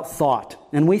without thought,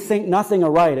 and we think nothing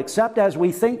aright, except as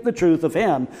we think the truth of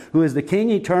Him, who is the King,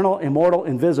 eternal, immortal,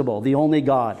 invisible, the only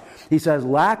God. He says,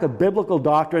 lack of biblical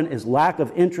doctrine is lack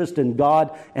of interest in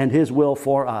God and His will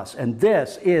for us, and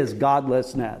this is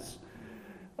godlessness.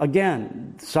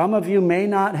 Again, some of you may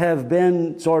not have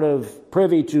been sort of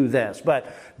privy to this,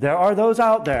 but there are those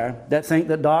out there that think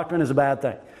that doctrine is a bad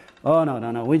thing. Oh,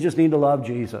 no. We just need to love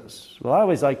Jesus. Well, I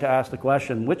always like to ask the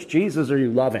question, which Jesus are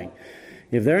you loving?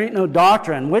 If there ain't no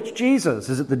doctrine, which Jesus?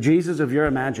 Is it the Jesus of your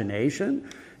imagination?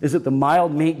 Is it the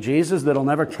mild, meek Jesus that'll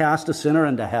never cast a sinner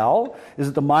into hell? Is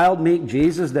it the mild, meek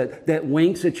Jesus that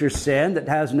winks at your sin, that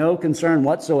has no concern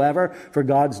whatsoever for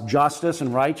God's justice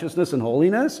and righteousness and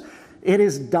holiness? It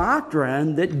is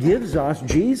doctrine that gives us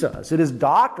Jesus. It is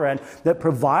doctrine that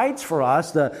provides for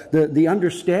us the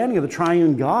understanding of the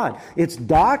triune God. It's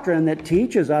doctrine that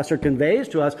teaches us or conveys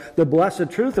to us the blessed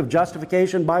truth of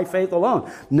justification by faith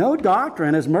alone. No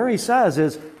doctrine, as Murray says,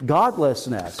 is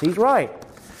godlessness. He's right.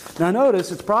 Now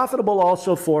notice, it's profitable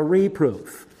also for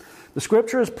reproof. The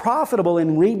Scripture is profitable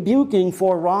in rebuking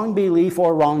for wrong belief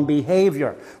or wrong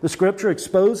behavior. The Scripture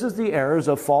exposes the errors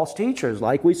of false teachers,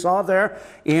 like we saw there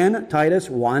in Titus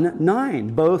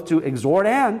 1:9, both to exhort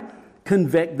and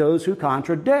convict those who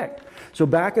contradict. So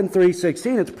back in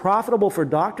 3:16, it's profitable for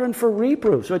doctrine, for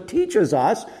reproof. So it teaches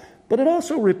us, but it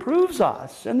also reproves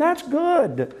us, and that's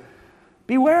good.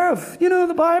 Beware of,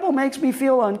 the Bible makes me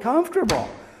feel uncomfortable.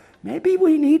 Maybe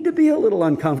we need to be a little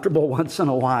uncomfortable once in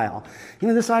a while.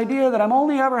 This idea that I'm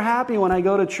only ever happy when I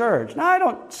go to church. Now, I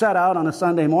don't set out on a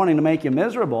Sunday morning to make you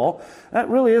miserable. That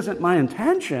really isn't my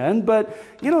intention. But,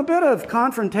 a bit of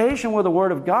confrontation with the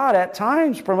Word of God at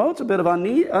times promotes a bit of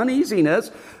uneasiness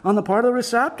on the part of the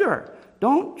receptor.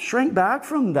 Don't shrink back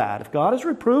from that. If God is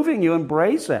reproving you,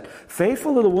 embrace it.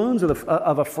 Faithful to the wounds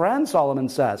of a friend, Solomon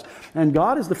says. And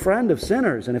God is the friend of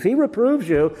sinners. And if He reproves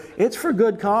you, it's for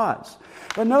good cause.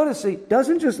 But notice, He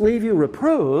doesn't just leave you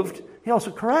reproved, He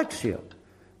also corrects you.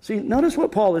 See, notice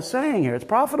what Paul is saying here. It's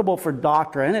profitable for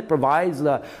doctrine. It provides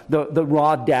the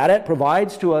raw data. It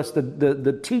provides to us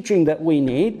the teaching that we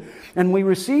need. And we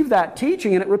receive that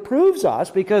teaching, and it reproves us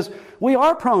because we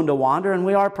are prone to wander and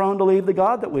we are prone to leave the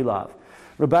God that we love.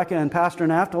 Rebecca and Pastor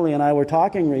Naphtali and I were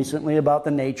talking recently about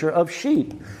the nature of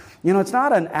sheep. It's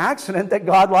not an accident that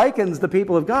God likens the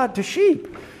people of God to sheep.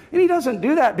 And He doesn't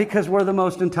do that because we're the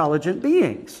most intelligent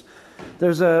beings.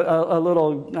 There's a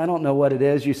little, I don't know what it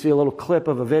is, you see a little clip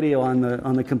of a video on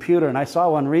the computer, and I saw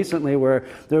one recently where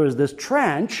there was this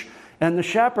trench, and the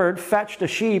shepherd fetched a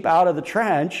sheep out of the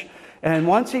trench, and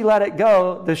once he let it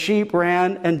go, the sheep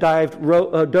ran and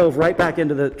dove right back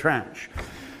into the trench.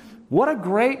 What a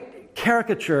great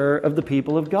caricature of the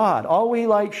people of God. All we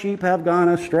like sheep have gone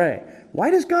astray.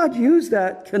 Why does God use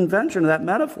that convention, that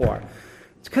metaphor?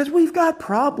 It's because we've got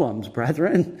problems,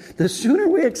 brethren. The sooner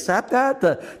we accept that,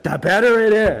 the better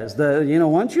it is.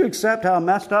 Once you accept how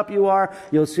messed up you are,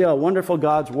 you'll see how wonderful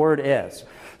God's Word is.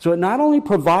 So it not only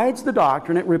provides the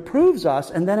doctrine, it reproves us,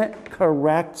 and then it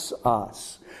corrects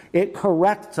us. It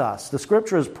corrects us. The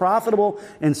Scripture is profitable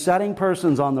in setting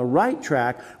persons on the right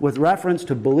track with reference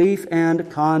to belief and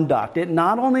conduct. It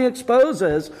not only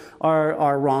exposes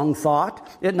our wrong thought,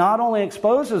 it not only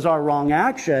exposes our wrong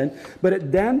action, but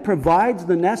it then provides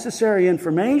the necessary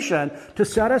information to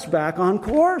set us back on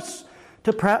course,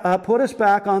 to put us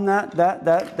back on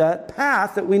that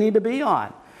path that we need to be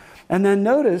on. And then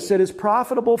notice it is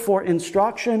profitable for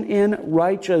instruction in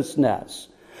righteousness.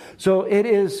 So it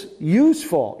is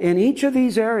useful in each of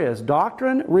these areas: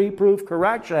 doctrine, reproof,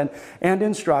 correction, and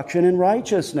instruction in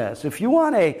righteousness. If you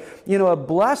want a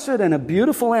blessed and a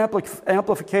beautiful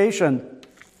amplification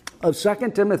of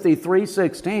 2 Timothy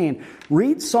 3:16,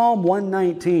 read Psalm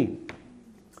 119.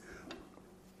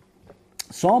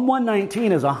 Psalm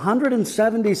 119 is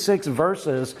 176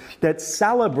 verses that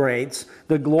celebrates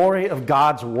the glory of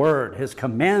God's Word, His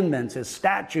commandments, His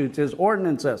statutes, His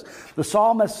ordinances. The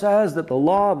psalmist says that the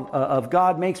law of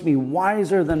God makes me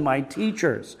wiser than my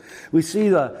teachers. We see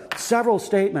the several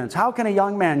statements. How can a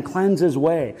young man cleanse his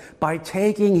way? By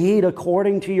taking heed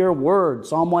according to your word.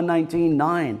 Psalm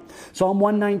 119:9. Psalm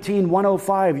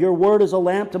 119:105. Your word is a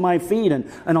lamp to my feet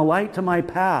and a light to my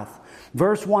path.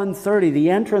 Verse 130, the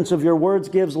entrance of your words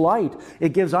gives light.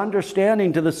 It gives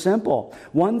understanding to the simple.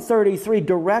 133,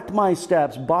 direct my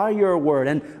steps by your word,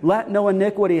 and let no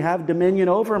iniquity have dominion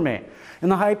over me. In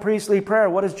the high priestly prayer,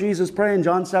 what does Jesus pray in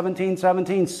John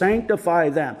 17:17? Sanctify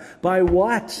them. By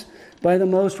what? By the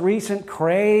most recent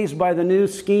craze, by the new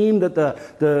scheme that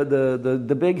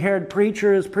the big-haired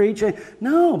preacher is preaching.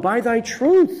 No, by thy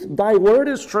truth. Thy word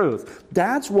is truth.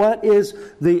 That's what is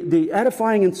the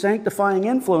edifying and sanctifying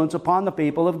influence upon the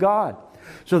people of God.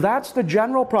 So that's the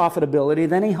general profitability.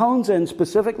 Then he hones in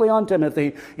specifically on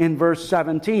Timothy in verse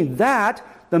 17. That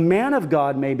the man of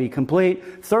God may be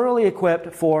complete, thoroughly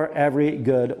equipped for every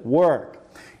good work.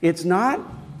 It's not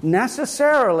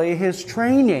necessarily his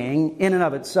training in and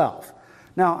of itself.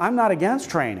 Now, I'm not against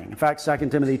training. In fact, 2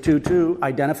 Timothy 2:2,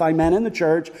 identify men in the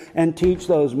church and teach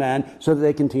those men so that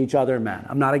they can teach other men.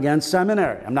 I'm not against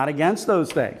seminary. I'm not against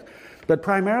those things. but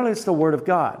primarily it's the Word of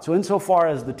God. So insofar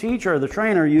as the teacher or the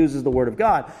trainer uses the Word of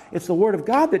God, it's the Word of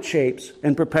God that shapes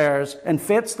and prepares and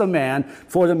fits the man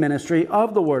for the ministry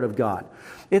of the Word of God.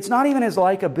 It's not even his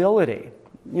likability.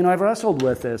 You know, I've wrestled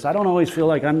with this. I don't always feel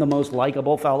like I'm the most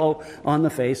likable fellow on the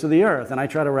face of the earth. And I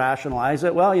try to rationalize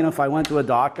it. Well, you know, if I went to a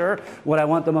doctor, would I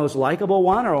want the most likable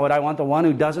one, or would I want the one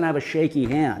who doesn't have a shaky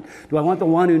hand? Do I want the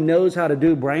one who knows how to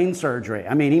do brain surgery?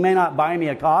 I mean, he may not buy me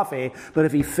a coffee, but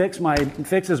if he fixes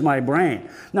my brain.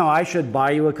 No, I should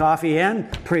buy you a coffee and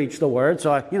preach the word.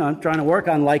 So, I'm trying to work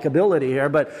on likability here.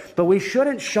 But we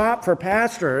shouldn't shop for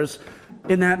pastors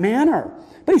in that manner.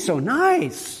 But he's so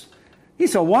nice.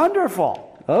 He's so wonderful.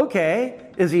 Okay,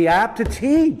 is he apt to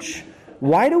teach?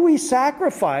 Why do we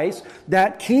sacrifice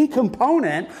that key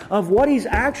component of what he's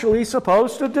actually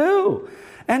supposed to do?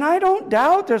 And I don't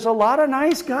doubt there's a lot of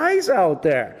nice guys out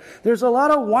there. There's a lot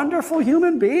of wonderful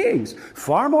human beings,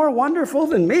 far more wonderful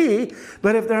than me,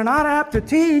 but if they're not apt to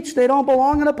teach, they don't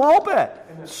belong in a pulpit.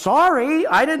 Sorry,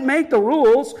 I didn't make the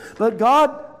rules, but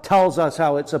God tells us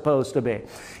how it's supposed to be.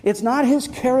 It's not his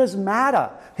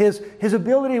charismata, his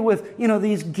ability with,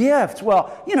 these gifts.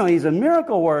 Well, he's a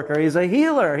miracle worker, he's a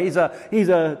healer, he's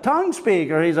a tongue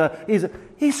speaker,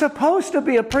 he's supposed to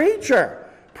be a preacher.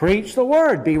 Preach the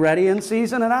word, be ready in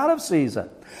season and out of season.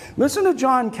 Listen to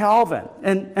John Calvin.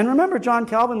 And remember, John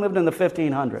Calvin lived in the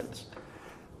 1500s.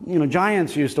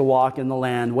 Giants used to walk in the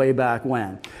land way back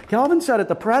when. Calvin said, at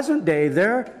the present day,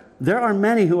 there are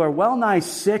many who are well nigh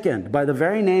sickened by the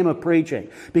very name of preaching,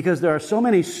 because there are so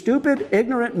many stupid,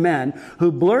 ignorant men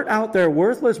who blurt out their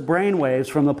worthless brainwaves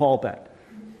from the pulpit.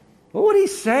 What would he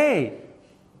say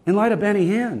in light of Benny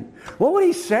Hinn? What would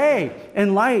he say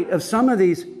in light of some of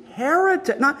these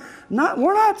heretics?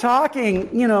 We're not talking,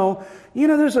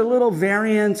 there's a little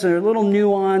variance or a little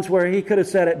nuance where he could have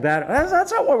said it better.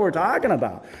 That's not what we're talking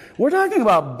about. We're talking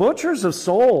about butchers of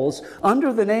souls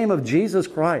under the name of Jesus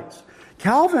Christ.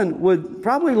 Calvin would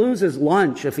probably lose his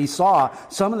lunch if he saw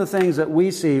some of the things that we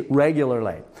see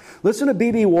regularly. Listen to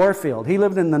B.B. Warfield. He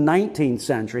lived in the 19th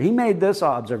century. He made this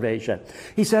observation.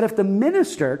 He said, if the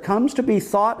minister comes to be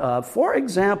thought of, for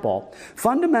example,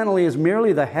 fundamentally as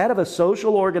merely the head of a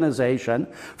social organization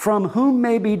from whom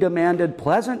may be demanded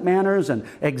pleasant manners and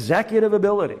executive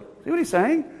ability. See what he's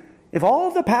saying? If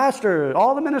all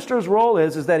the minister's role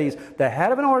is that he's the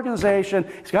head of an organization,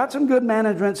 he's got some good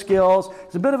management skills,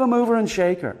 he's a bit of a mover and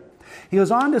shaker. He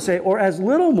goes on to say, or as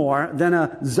little more than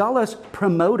a zealous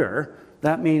promoter,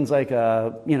 that means like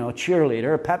a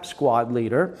cheerleader, a pep squad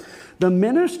leader, the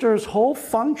minister's whole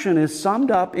function is summed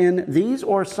up in these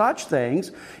or such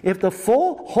things. If the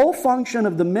whole function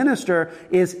of the minister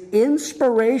is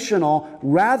inspirational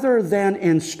rather than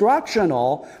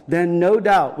instructional, then no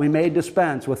doubt we may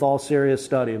dispense with all serious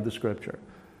study of the Scripture.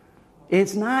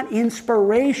 It's not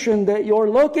inspiration that you're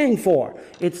looking for.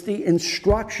 It's the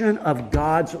instruction of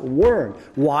God's Word.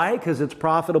 Why? Because it's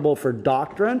profitable for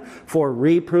doctrine, for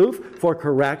reproof, for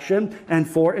correction, and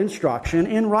for instruction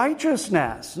in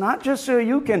righteousness. Not just so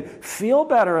you can feel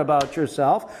better about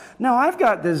yourself. Now, I've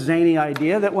got this zany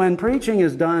idea that when preaching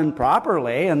is done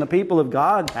properly and the people of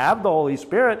God have the Holy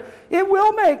Spirit, it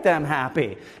will make them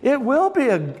happy. It will be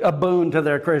a boon to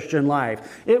their Christian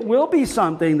life. It will be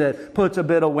something that puts a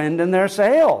bit of wind in their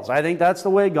sails. I think that's the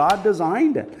way God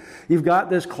designed it. You've got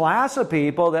this class of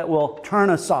people that will turn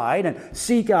aside and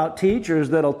seek out teachers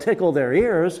that'll tickle their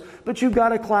ears, but you've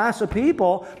got a class of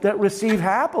people that receive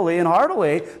happily and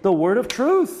heartily the word of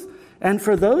truth. And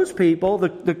for those people,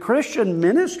 the Christian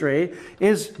ministry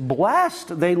is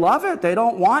blessed. They love it. They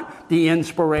don't want the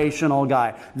inspirational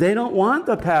guy. They don't want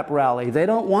the pep rally. They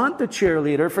don't want the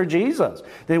cheerleader for Jesus.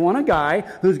 They want a guy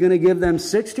who's going to give them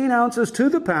 16 ounces to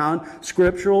the pound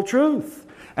scriptural truth.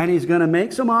 And he's going to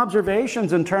make some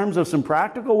observations in terms of some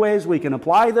practical ways we can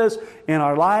apply this in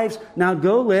our lives. Now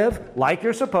go live like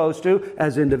you're supposed to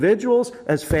as individuals,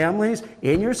 as families,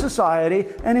 in your society,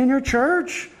 and in your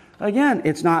church. Again,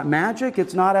 it's not magic,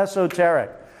 it's not esoteric.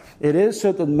 It is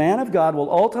so that the man of God will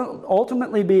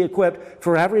ultimately be equipped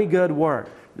for every good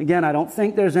work. Again, I don't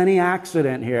think there's any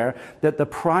accident here that the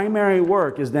primary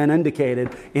work is then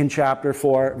indicated in chapter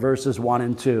 4, verses 1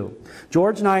 and 2.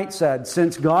 George Knight said,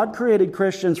 since God created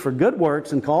Christians for good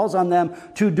works and calls on them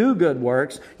to do good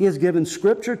works, He has given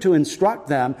Scripture to instruct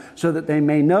them so that they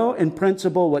may know in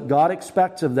principle what God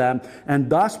expects of them and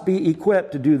thus be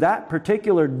equipped to do that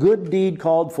particular good deed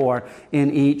called for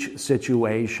in each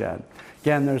situation.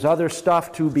 Again, there's other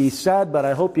stuff to be said, but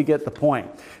I hope you get the point.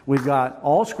 We've got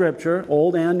all Scripture,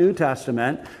 Old and New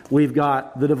Testament. We've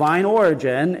got the divine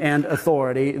origin and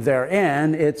authority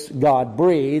therein. It's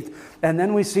God-breathed. And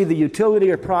then we see the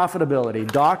utility or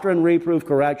profitability, doctrine, reproof,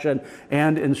 correction,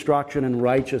 and instruction in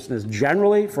righteousness,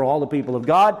 generally for all the people of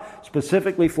God,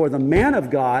 specifically for the man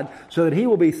of God, so that he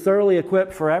will be thoroughly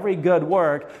equipped for every good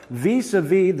work,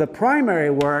 vis-a-vis the primary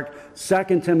work,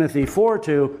 2 Timothy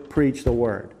 4:2, preach the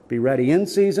word. Be ready in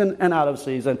season and out of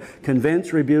season.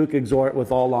 Convince, rebuke, exhort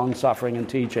with all long suffering and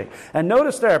teaching. And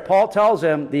notice there, Paul tells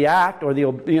him the act or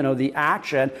the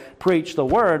action, preach the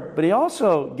word, but he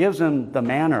also gives him the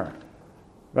manner,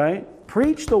 right?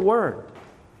 Preach the word,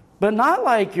 but not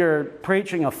like you're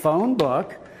preaching a phone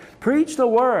book. Preach the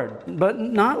word, but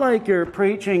not like you're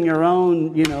preaching your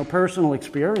own, personal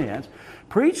experience.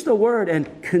 Preach the word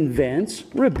and convince,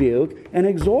 rebuke, and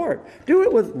exhort. Do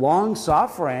it with long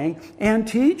suffering and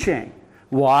teaching.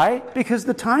 Why? Because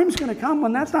the time's going to come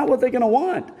when that's not what they're going to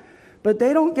want. But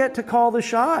they don't get to call the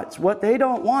shots. What they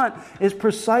don't want is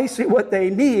precisely what they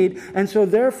need, and so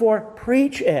therefore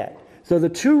preach it. So the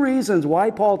two reasons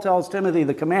why Paul tells Timothy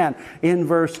the command in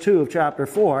verse 2 of chapter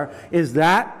 4 is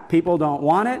that people don't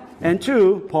want it, and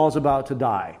two, Paul's about to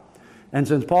die. And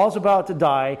since Paul's about to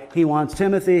die, he wants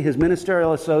Timothy, his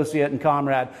ministerial associate and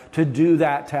comrade, to do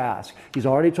that task. He's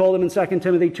already told him in 2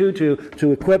 Timothy 2:2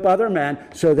 to equip other men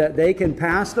so that they can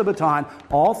pass the baton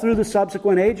all through the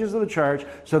subsequent ages of the church,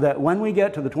 so that when we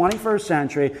get to the 21st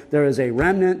century, there is a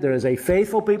remnant, there is a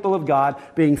faithful people of God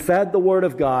being fed the Word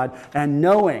of God and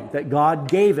knowing that God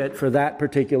gave it for that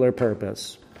particular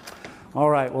purpose. All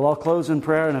right, well, I'll close in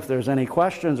prayer, and if there's any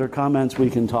questions or comments, we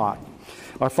can talk.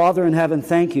 Our Father in heaven,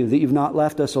 thank you that you've not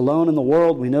left us alone in the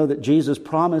world. We know that Jesus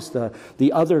promised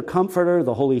the other Comforter,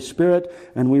 the Holy Spirit,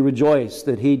 and we rejoice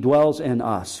that He dwells in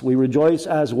us. We rejoice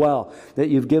as well that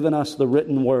you've given us the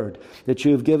written Word, that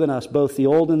you've given us both the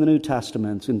Old and the New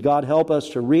Testaments. And God, help us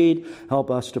to read, help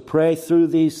us to pray through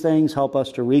these things, help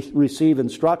us to receive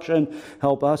instruction,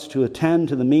 help us to attend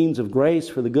to the means of grace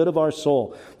for the good of our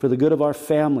soul, for the good of our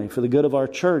family, for the good of our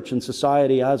church and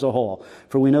society as a whole.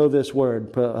 For we know this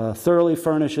Word thoroughly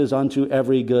furnishes unto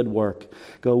every good work.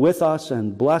 Go with us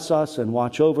and bless us and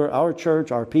watch over our church,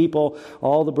 our people,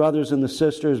 all the brothers and the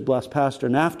sisters. Bless Pastor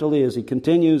Naphtali as he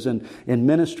continues in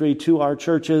ministry to our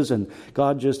churches. And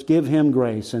God, just give him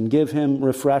grace and give him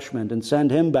refreshment and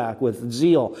send him back with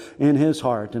zeal in his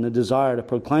heart and a desire to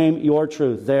proclaim your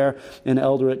truth there in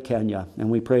Eldoret, Kenya. And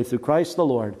we pray through Christ the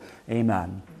Lord.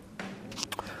 Amen.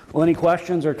 Well, any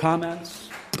questions or comments?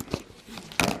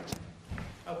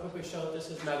 I'll quickly show this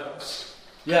is Meadows.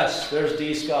 Yes, there's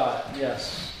D. Scott.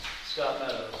 Yes, Scott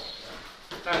Meadows.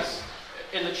 That's,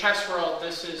 in the chess world,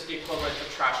 this is the equivalent of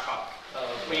trash talk.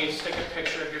 When you stick a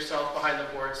picture of yourself behind the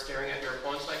board staring at your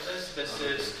opponents like this, this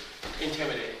is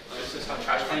intimidating. This is how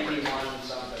trash talk works.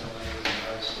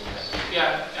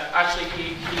 Yeah, actually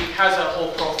he has a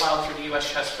whole profile through the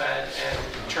US Chess Fed and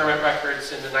tournament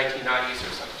records in the 1990s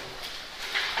or something.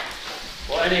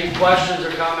 Well, any questions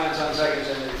or comments on 2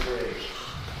 Timothy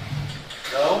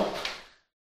 3? No?